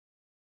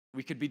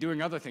 We could be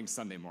doing other things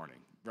Sunday morning,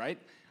 right?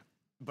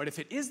 But if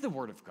it is the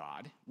Word of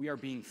God, we are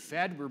being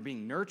fed, we're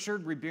being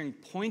nurtured, we're being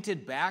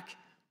pointed back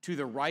to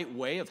the right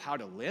way of how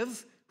to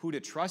live, who to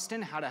trust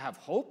in, how to have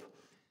hope,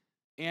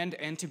 and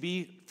to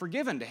be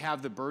forgiven, to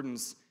have the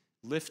burdens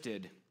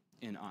lifted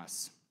in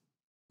us.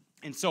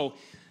 And so,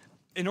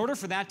 in order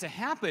for that to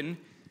happen,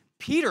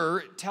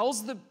 Peter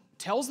tells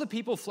the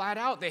people flat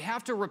out they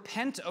have to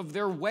repent of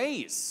their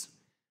ways.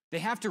 They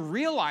have to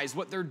realize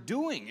what they're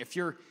doing. If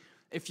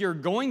you're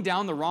going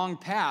down the wrong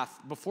path,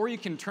 before you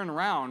can turn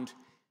around,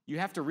 you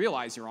have to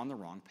realize you're on the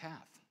wrong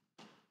path.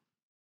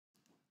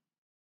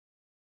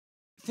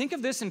 think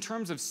of this in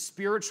terms of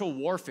spiritual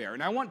warfare.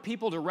 And I want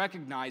people to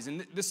recognize,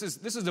 and this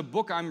is a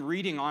book I'm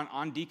reading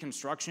on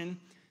deconstruction,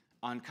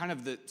 on kind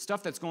of the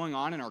stuff that's going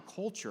on in our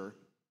culture.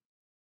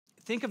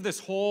 Think of this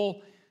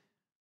whole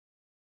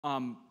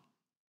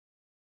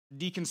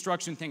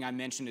deconstruction thing I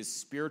mentioned as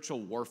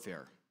spiritual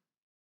warfare.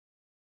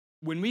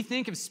 When we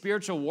think of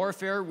spiritual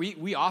warfare,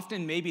 we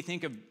often maybe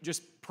think of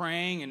just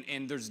praying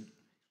and there's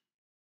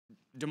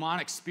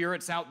demonic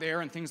spirits out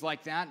there and things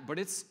like that, but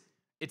it's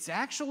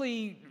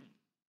actually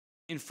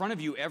in front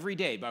of you every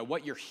day by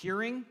what you're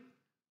hearing,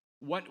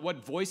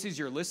 what voices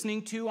you're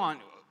listening to on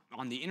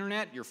the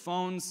internet, your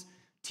phones,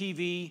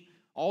 TV,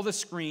 all the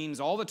screens,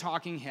 all the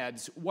talking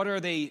heads. What are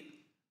they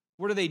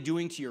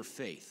doing to your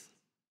faith?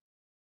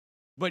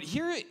 But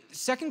here,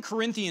 2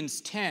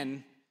 Corinthians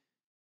 10,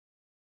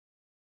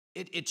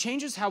 it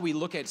changes how we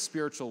look at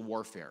spiritual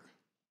warfare,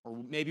 or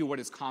maybe what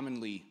is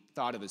commonly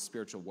thought of as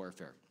spiritual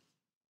warfare.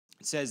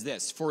 It says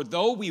this, "For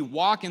though we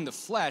walk in the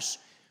flesh,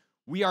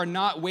 we are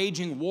not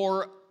waging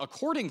war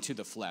according to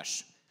the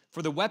flesh.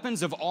 For the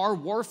weapons of our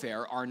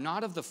warfare are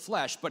not of the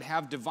flesh, but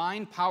have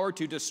divine power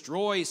to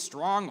destroy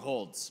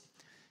strongholds."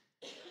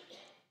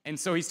 And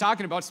so he's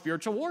talking about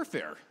spiritual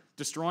warfare,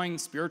 destroying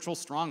spiritual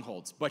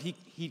strongholds. But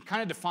he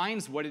kind of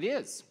defines what it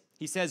is.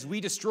 He says, "We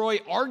destroy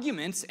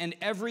arguments and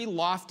every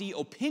lofty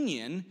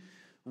opinion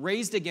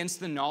raised against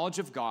the knowledge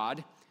of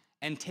God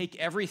and take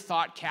every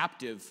thought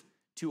captive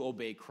to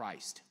obey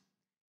Christ."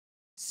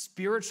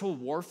 Spiritual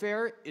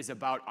warfare is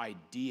about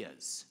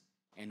ideas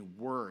and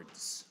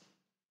words.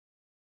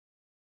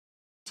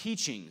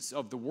 Teachings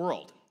of the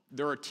world.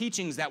 There are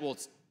teachings that will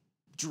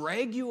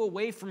drag you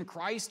away from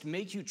Christ,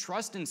 make you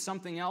trust in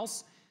something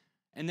else.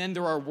 And then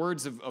there are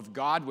words of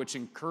God which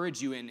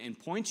encourage you and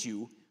point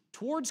you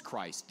towards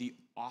Christ, the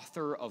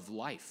author of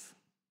life.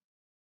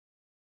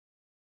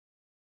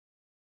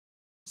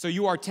 So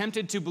you are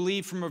tempted to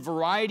believe from a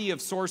variety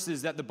of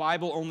sources that the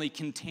Bible only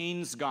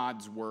contains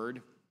God's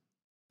word,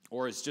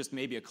 or is just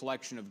maybe a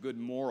collection of good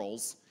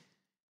morals,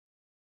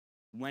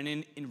 when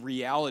in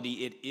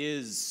reality it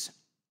is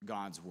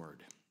God's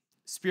word.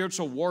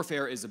 Spiritual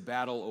warfare is a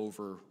battle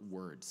over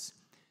words.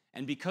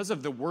 And because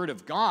of the word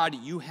of God,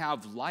 you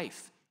have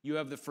life. You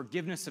have the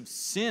forgiveness of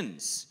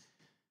sins.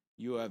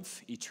 You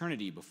have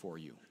eternity before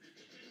you.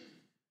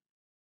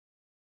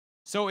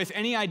 So if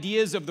any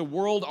ideas of the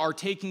world are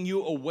taking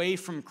you away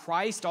from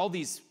Christ, all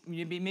these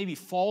maybe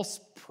false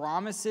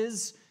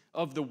promises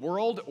of the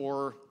world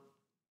or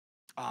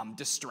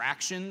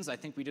distractions, I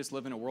think we just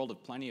live in a world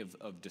of plenty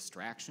of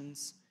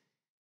distractions.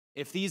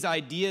 If these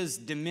ideas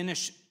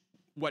diminish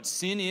what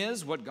sin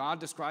is, what God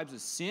describes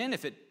as sin,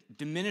 if it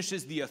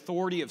diminishes the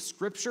authority of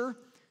Scripture,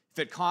 if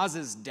it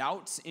causes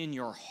doubts in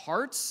your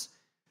hearts,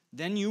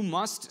 then you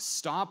must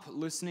stop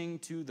listening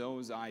to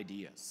those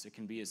ideas. It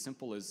can be as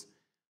simple as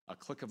a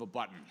click of a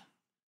button,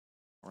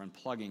 or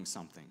unplugging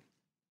something,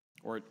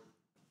 or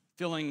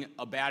filling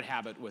a bad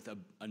habit with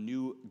a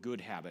new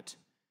good habit.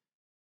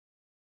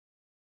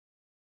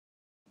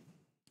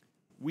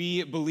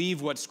 We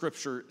believe what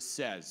Scripture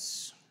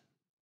says,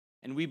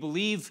 and we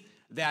believe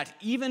that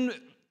even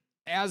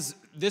as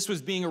this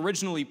was being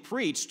originally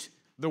preached,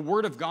 the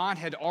Word of God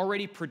had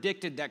already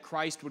predicted that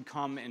Christ would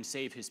come and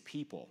save his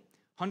people.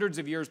 Hundreds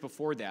of years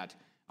before that,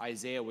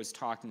 Isaiah was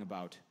talking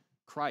about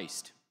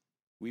Christ.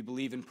 We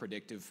believe in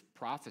predictive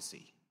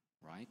prophecy,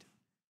 right?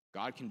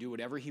 God can do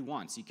whatever he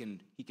wants. He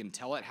can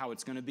tell it how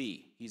it's going to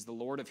be. He's the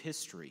Lord of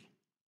history.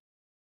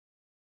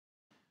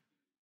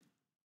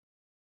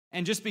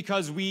 And just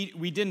because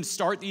we didn't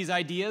start these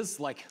ideas,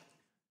 like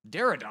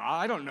Derrida,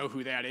 I don't know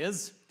who that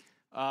is.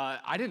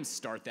 I didn't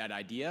start that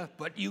idea,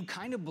 but you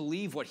kind of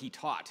believe what he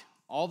taught.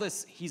 All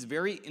this, he's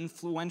very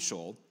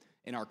influential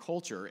in our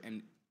culture,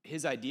 and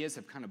his ideas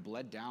have kind of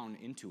bled down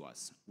into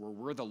us, where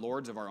we're the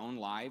lords of our own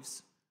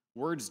lives.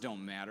 Words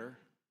don't matter.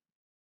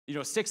 You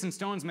know, sticks and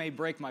stones may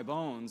break my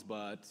bones,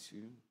 but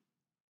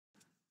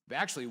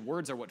actually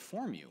words are what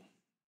form you.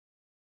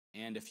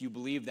 And if you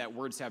believe that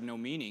words have no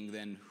meaning,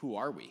 then who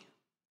are we?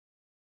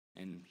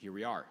 And here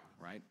we are,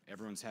 right?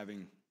 Everyone's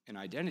having an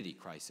identity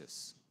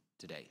crisis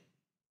today.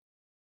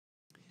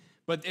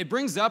 But it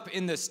brings up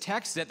in this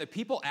text that the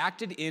people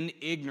acted in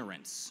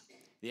ignorance.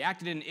 They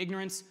acted in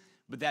ignorance,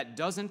 but that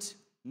doesn't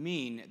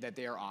mean that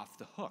they are off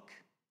the hook.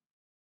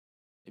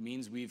 It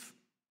means we've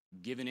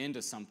given in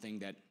to something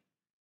that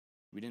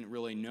we didn't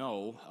really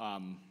know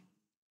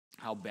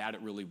how bad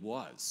it really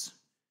was.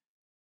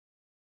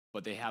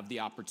 But they have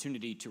the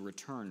opportunity to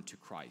return to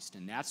Christ.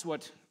 And that's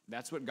what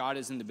God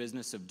is in the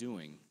business of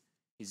doing.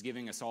 He's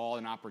giving us all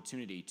an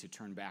opportunity to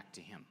turn back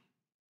to him.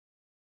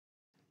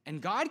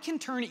 And God can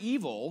turn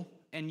evil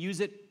and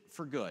use it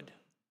for good.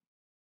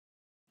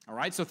 All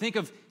right, so think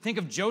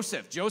of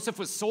Joseph. Joseph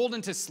was sold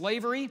into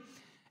slavery,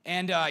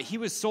 and he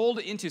was sold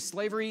into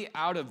slavery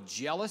out of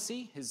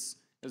jealousy. It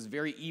was a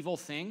very evil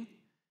thing.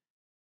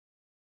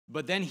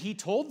 But then he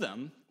told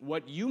them,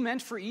 what you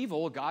meant for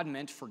evil, God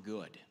meant for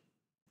good.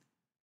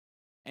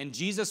 And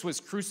Jesus was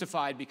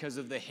crucified because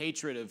of the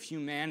hatred of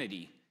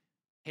humanity,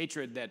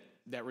 hatred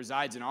that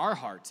resides in our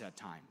hearts at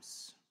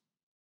times.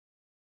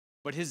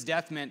 but his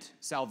death meant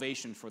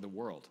salvation for the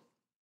world.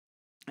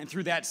 And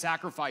through that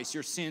sacrifice,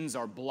 your sins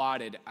are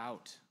blotted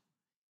out.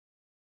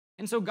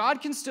 And so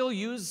God can still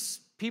use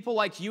people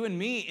like you and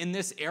me in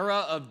this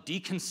era of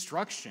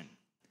deconstruction,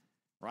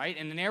 right?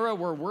 In an era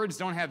where words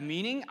don't have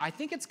meaning, I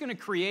think it's going to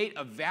create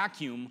a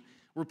vacuum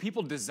where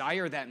people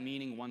desire that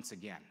meaning once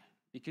again.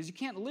 Because you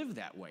can't live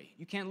that way.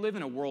 You can't live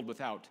in a world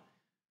without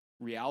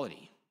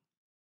reality.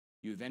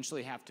 You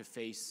eventually have to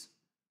face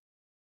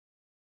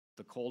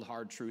the cold,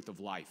 hard truth of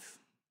life.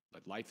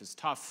 But life is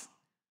tough.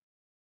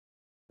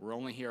 We're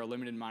only here a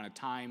limited amount of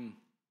time.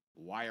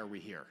 Why are we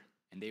here?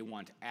 And they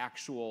want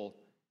actual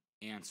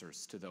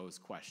answers to those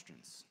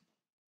questions.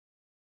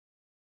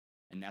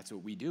 And that's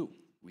what we do.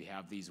 We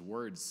have these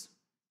words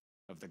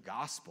of the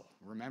gospel.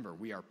 Remember,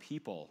 we are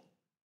people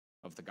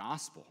of the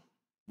gospel.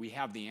 We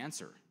have the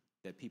answer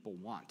that people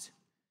want.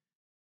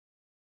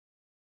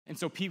 And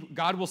so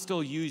God will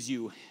still use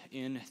you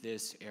in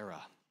this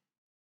era.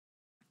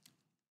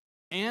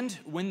 And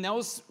when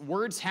those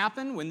words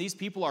happen, when these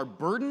people are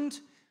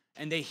burdened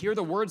and they hear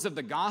the words of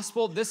the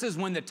gospel, this is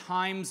when the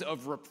times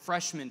of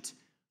refreshment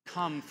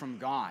come from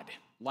God.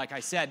 Like I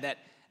said,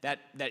 that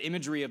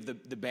imagery of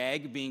the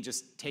bag being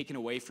just taken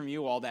away from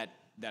you, all that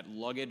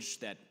luggage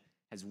that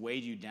has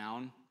weighed you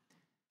down,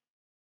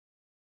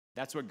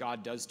 that's what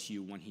God does to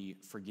you when he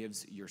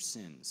forgives your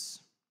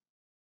sins.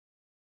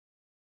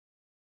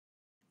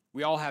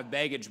 We all have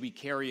baggage we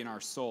carry in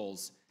our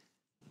souls.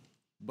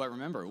 But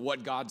remember,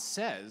 what God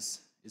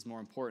says is more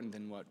important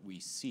than what we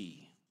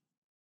see.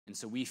 And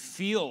so we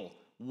feel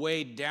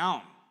weighed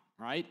down,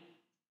 right?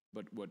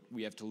 But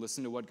we have to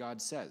listen to what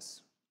God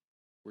says,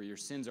 where your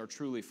sins are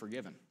truly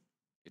forgiven.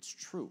 It's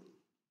true,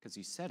 because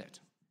he said it.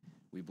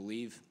 We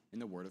believe in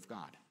the word of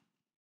God.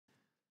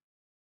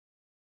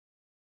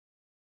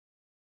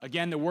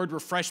 Again, the word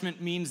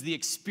refreshment means the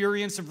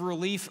experience of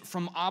relief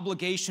from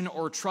obligation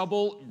or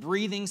trouble,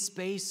 breathing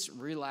space,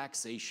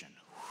 relaxation.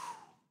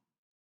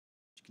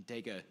 You can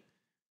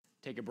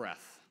take a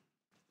breath.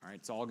 All right,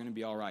 it's all going to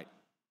be all right.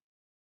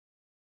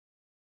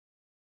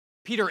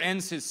 Peter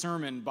ends his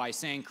sermon by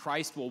saying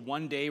Christ will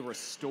one day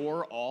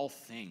restore all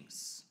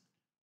things.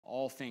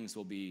 All things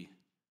will be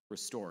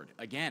restored.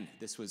 Again,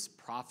 this was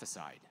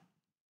prophesied.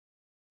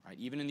 Right?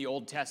 Even in the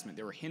Old Testament,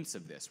 there were hints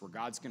of this, where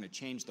God's going to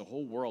change the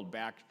whole world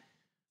back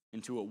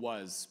into what it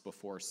was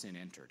before sin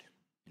entered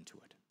into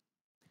it.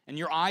 And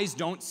your eyes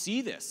don't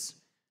see this.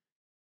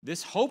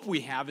 This hope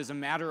we have is a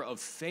matter of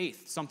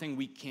faith, something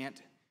we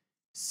can't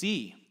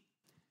see.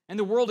 And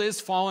the world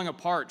is falling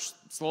apart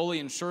slowly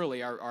and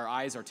surely. Our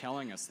eyes are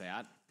telling us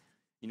that.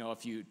 You know,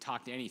 if you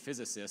talk to any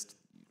physicist,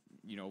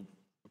 you know,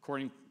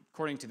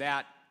 according to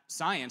that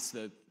science,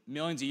 the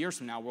millions of years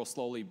from now will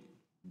slowly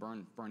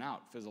burn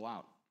out, fizzle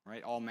out,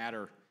 right? All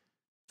matter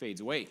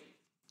fades away,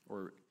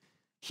 or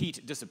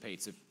heat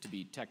dissipates, to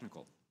be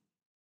technical.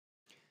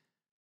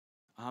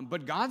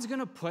 But God's going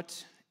to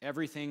put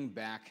everything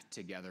back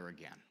together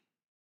again.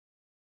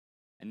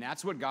 And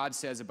that's what God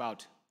says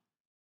about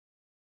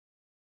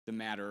the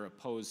matter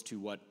opposed to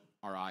what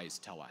our eyes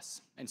tell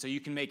us. And so you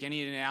can make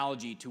any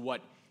analogy to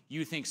what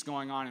you think's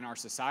going on in our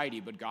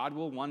society, but God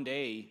will one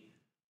day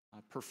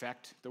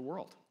perfect the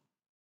world.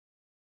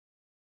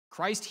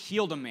 Christ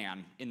healed a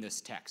man in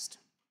this text.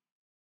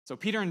 So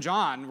Peter and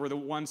John were the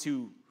ones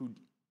who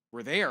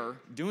were there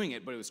doing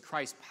it, but it was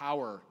Christ's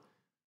power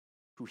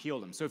who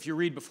healed him. So if you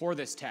read before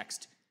this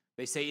text,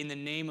 they say, in the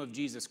name of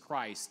Jesus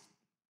Christ,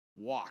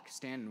 walk,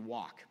 stand and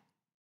walk.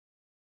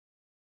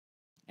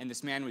 And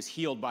this man was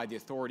healed by the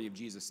authority of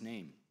Jesus'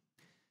 name.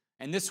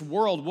 And this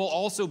world will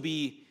also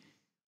be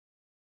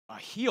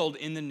healed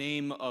in the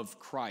name of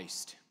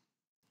Christ.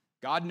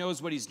 God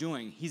knows what he's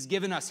doing. He's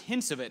given us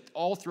hints of it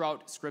all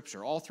throughout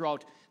Scripture, all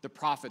throughout the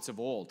prophets of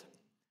old.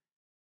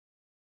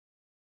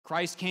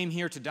 Christ came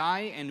here to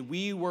die, and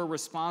we were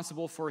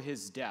responsible for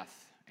his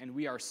death. And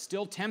we are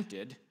still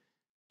tempted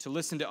to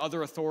listen to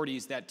other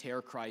authorities that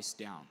tear Christ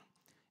down.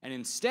 And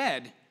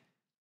instead,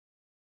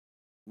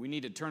 we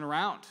need to turn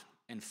around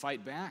and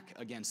fight back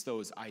against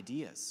those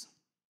ideas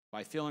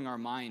by filling our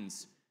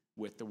minds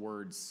with the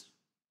words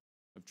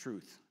of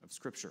truth, of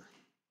Scripture.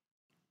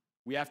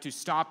 We have to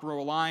stop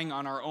relying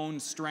on our own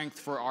strength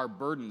for our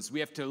burdens.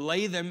 We have to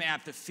lay them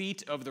at the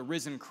feet of the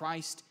risen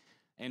Christ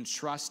and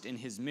trust in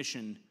his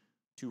mission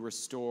to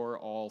restore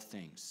all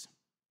things.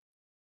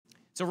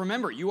 So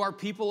remember, you are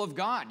people of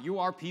God. You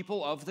are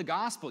people of the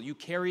gospel. You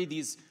carry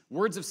these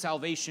words of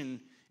salvation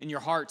in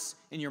your hearts,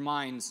 in your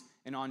minds,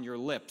 and on your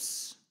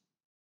lips.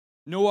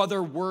 No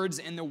other words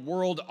in the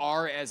world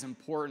are as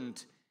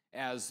important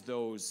as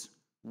those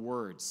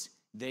words.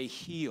 They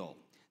heal.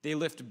 They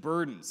lift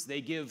burdens.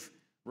 They give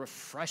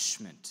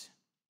refreshment.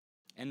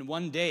 And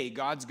one day,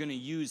 God's going to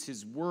use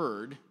his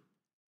word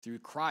through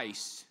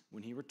Christ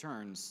when he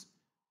returns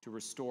to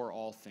restore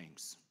all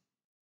things.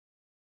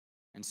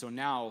 And so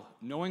now,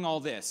 knowing all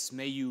this,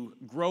 may you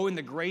grow in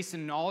the grace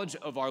and knowledge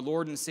of our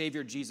Lord and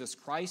Savior Jesus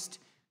Christ.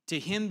 To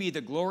him be the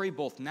glory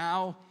both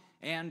now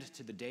and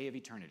to the day of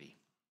eternity.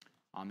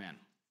 Amen.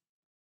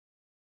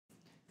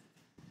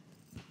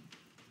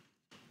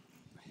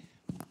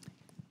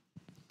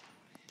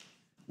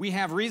 We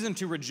have reason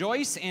to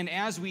rejoice, and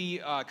as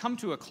we come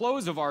to a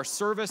close of our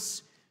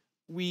service,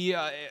 we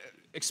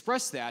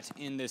express that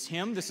in this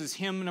hymn. This is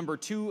hymn number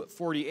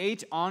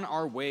 248, On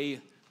Our Way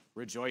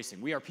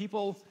Rejoicing. We are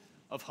people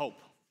of hope.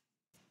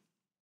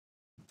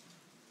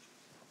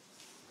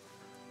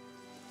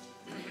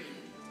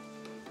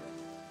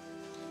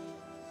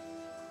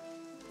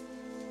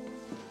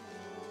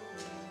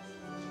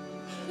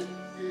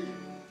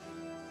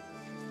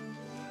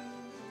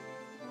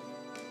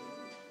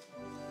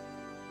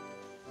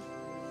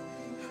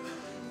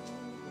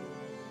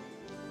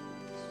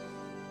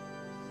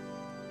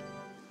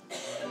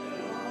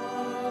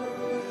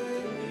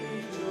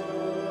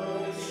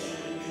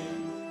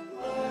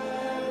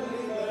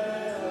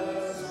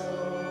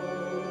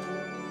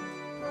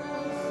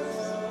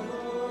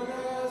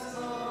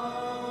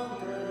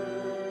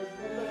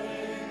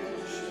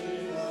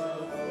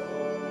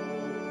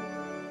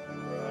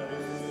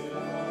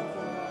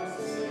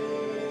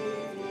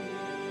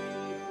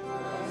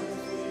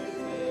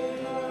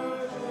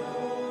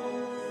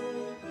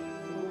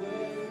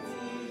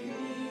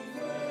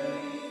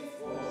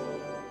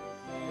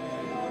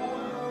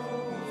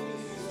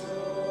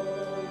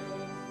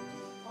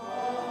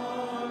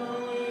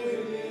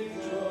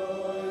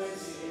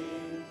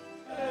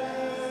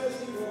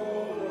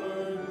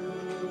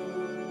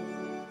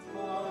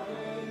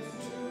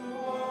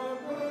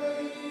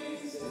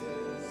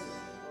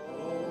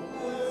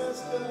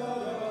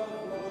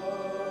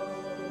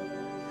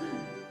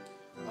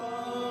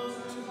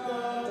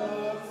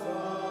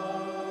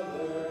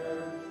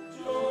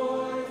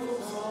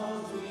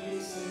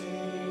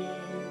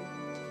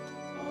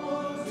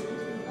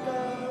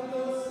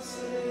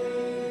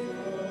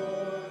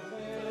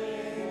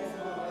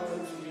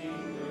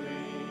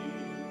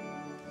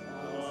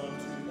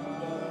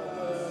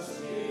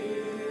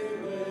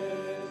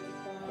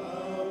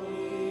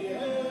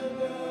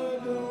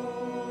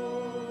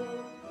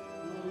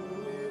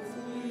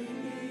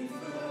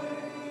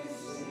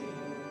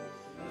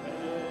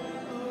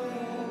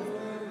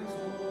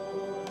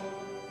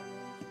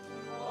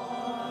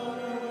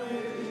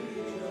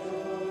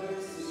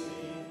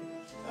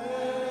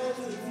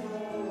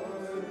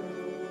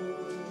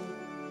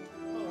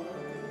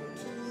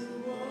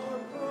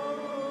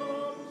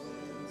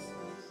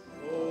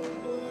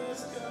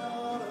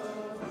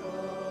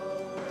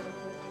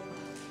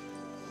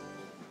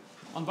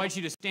 I'll invite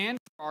you to stand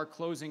for our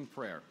closing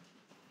prayer.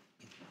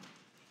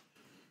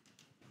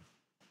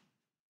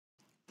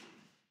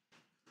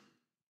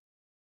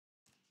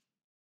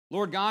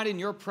 Lord God, in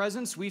your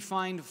presence we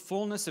find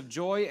fullness of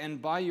joy,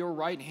 and by your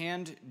right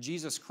hand,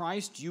 Jesus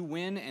Christ, you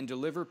win and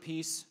deliver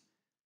peace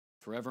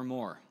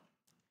forevermore.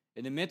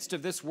 In the midst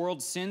of this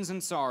world's sins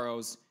and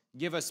sorrows,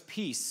 give us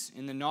peace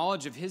in the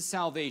knowledge of his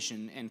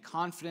salvation and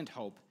confident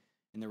hope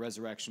in the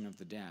resurrection of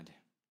the dead.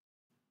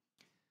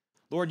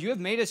 Lord, you have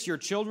made us your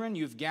children.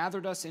 You've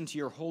gathered us into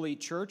your holy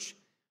church.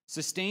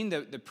 Sustain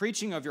the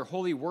preaching of your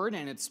holy word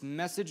and its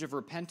message of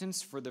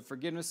repentance for the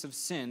forgiveness of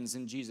sins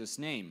in Jesus'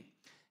 name.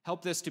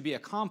 Help this to be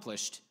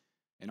accomplished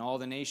in all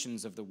the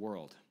nations of the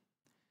world.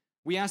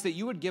 We ask that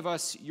you would give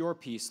us your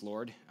peace,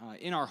 Lord,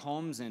 in our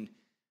homes and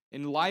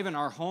enliven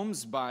our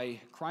homes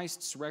by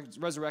Christ's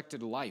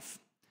resurrected life.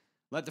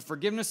 Let the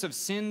forgiveness of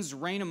sins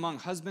reign among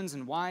husbands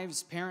and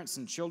wives, parents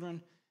and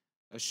children.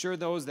 Assure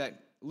those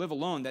that live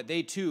alone that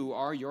they too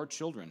are your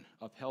children,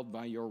 upheld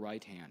by your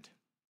right hand.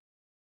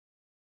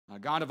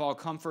 God of all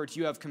comfort,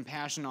 you have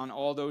compassion on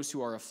all those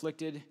who are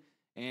afflicted,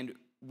 and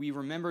we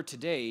remember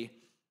today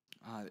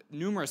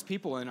numerous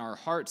people in our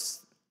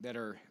hearts that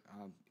are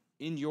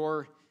in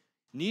your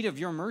need of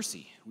your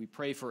mercy. We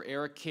pray for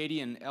Eric,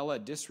 Katie, and Ella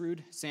Disrud,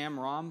 Sam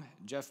Rom,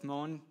 Jeff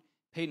Moen,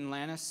 Peyton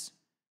Lannis,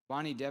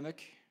 Bonnie Devick,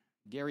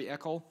 Gary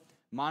Eckel,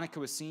 Monica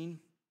Wassine,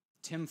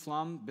 Tim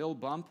Flum, Bill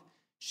Bump,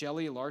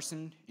 Shelley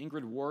Larson,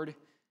 Ingrid Ward,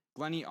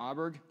 Glennie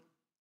Auberg,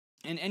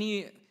 and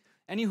any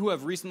who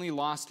have recently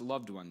lost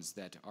loved ones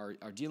that are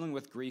dealing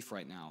with grief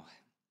right now.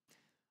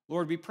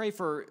 Lord, we pray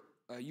for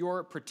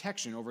your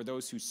protection over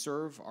those who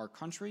serve our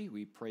country.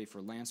 We pray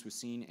for Lance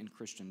Wassine and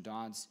Christian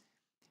Dodds.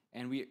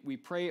 And we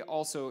pray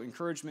also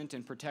encouragement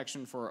and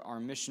protection for our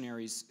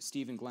missionaries,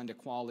 Steve and Glenda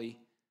Qualley,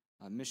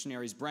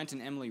 missionaries Brent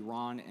and Emily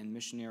Ron, and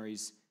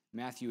missionaries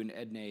Matthew and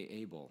Edna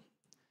Abel.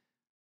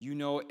 You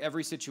know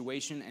every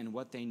situation and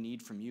what they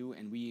need from you,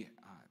 and we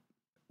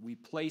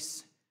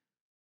place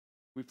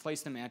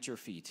them at your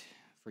feet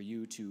for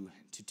you to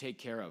take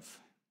care of.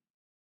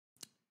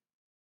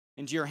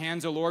 Into your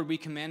hands, O Lord, we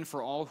commend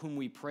for all whom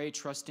we pray,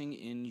 trusting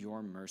in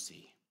your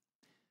mercy.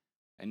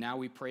 And now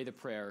we pray the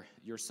prayer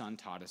your Son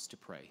taught us to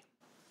pray.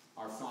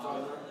 Our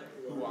Father,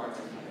 who art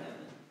in heaven,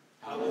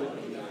 hallowed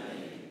be thy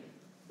name.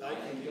 Thy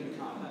kingdom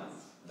come,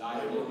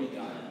 thy will be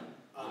done,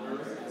 on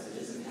earth as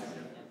it is in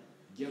heaven.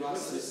 Give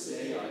us this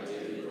day our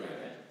daily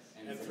bread,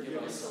 and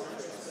forgive us our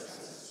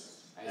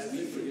trespasses, as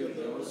we forgive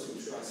those who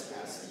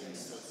trespass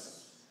against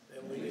us.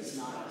 And lead us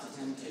not into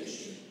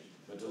temptation,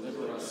 but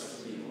deliver us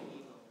from evil.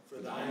 For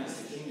thine is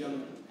the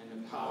kingdom,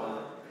 and the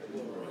power, and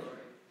the glory,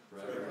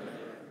 forever and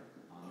ever.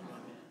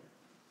 Amen.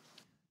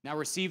 Now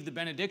receive the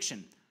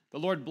benediction. The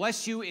Lord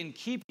bless you and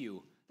keep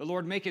you. The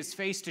Lord make his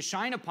face to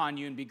shine upon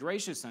you and be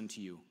gracious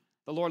unto you.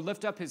 The Lord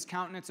lift up his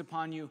countenance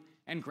upon you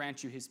and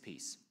grant you his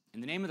peace.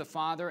 In the name of the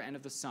Father, and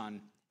of the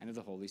Son, and of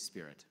the Holy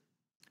Spirit.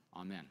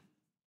 Amen.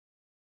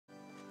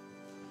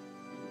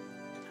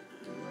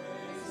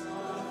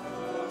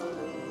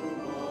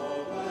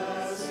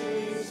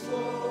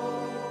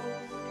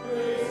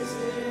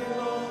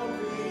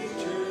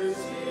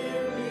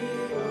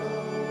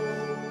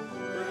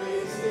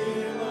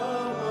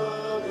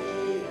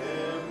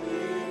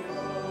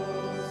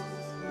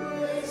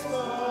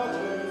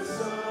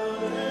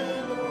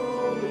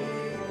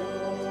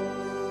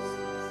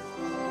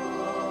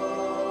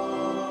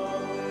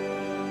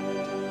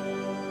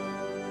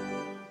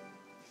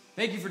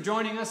 Thank you for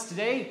joining us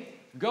today.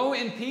 Go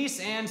in peace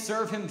and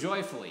serve him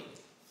joyfully.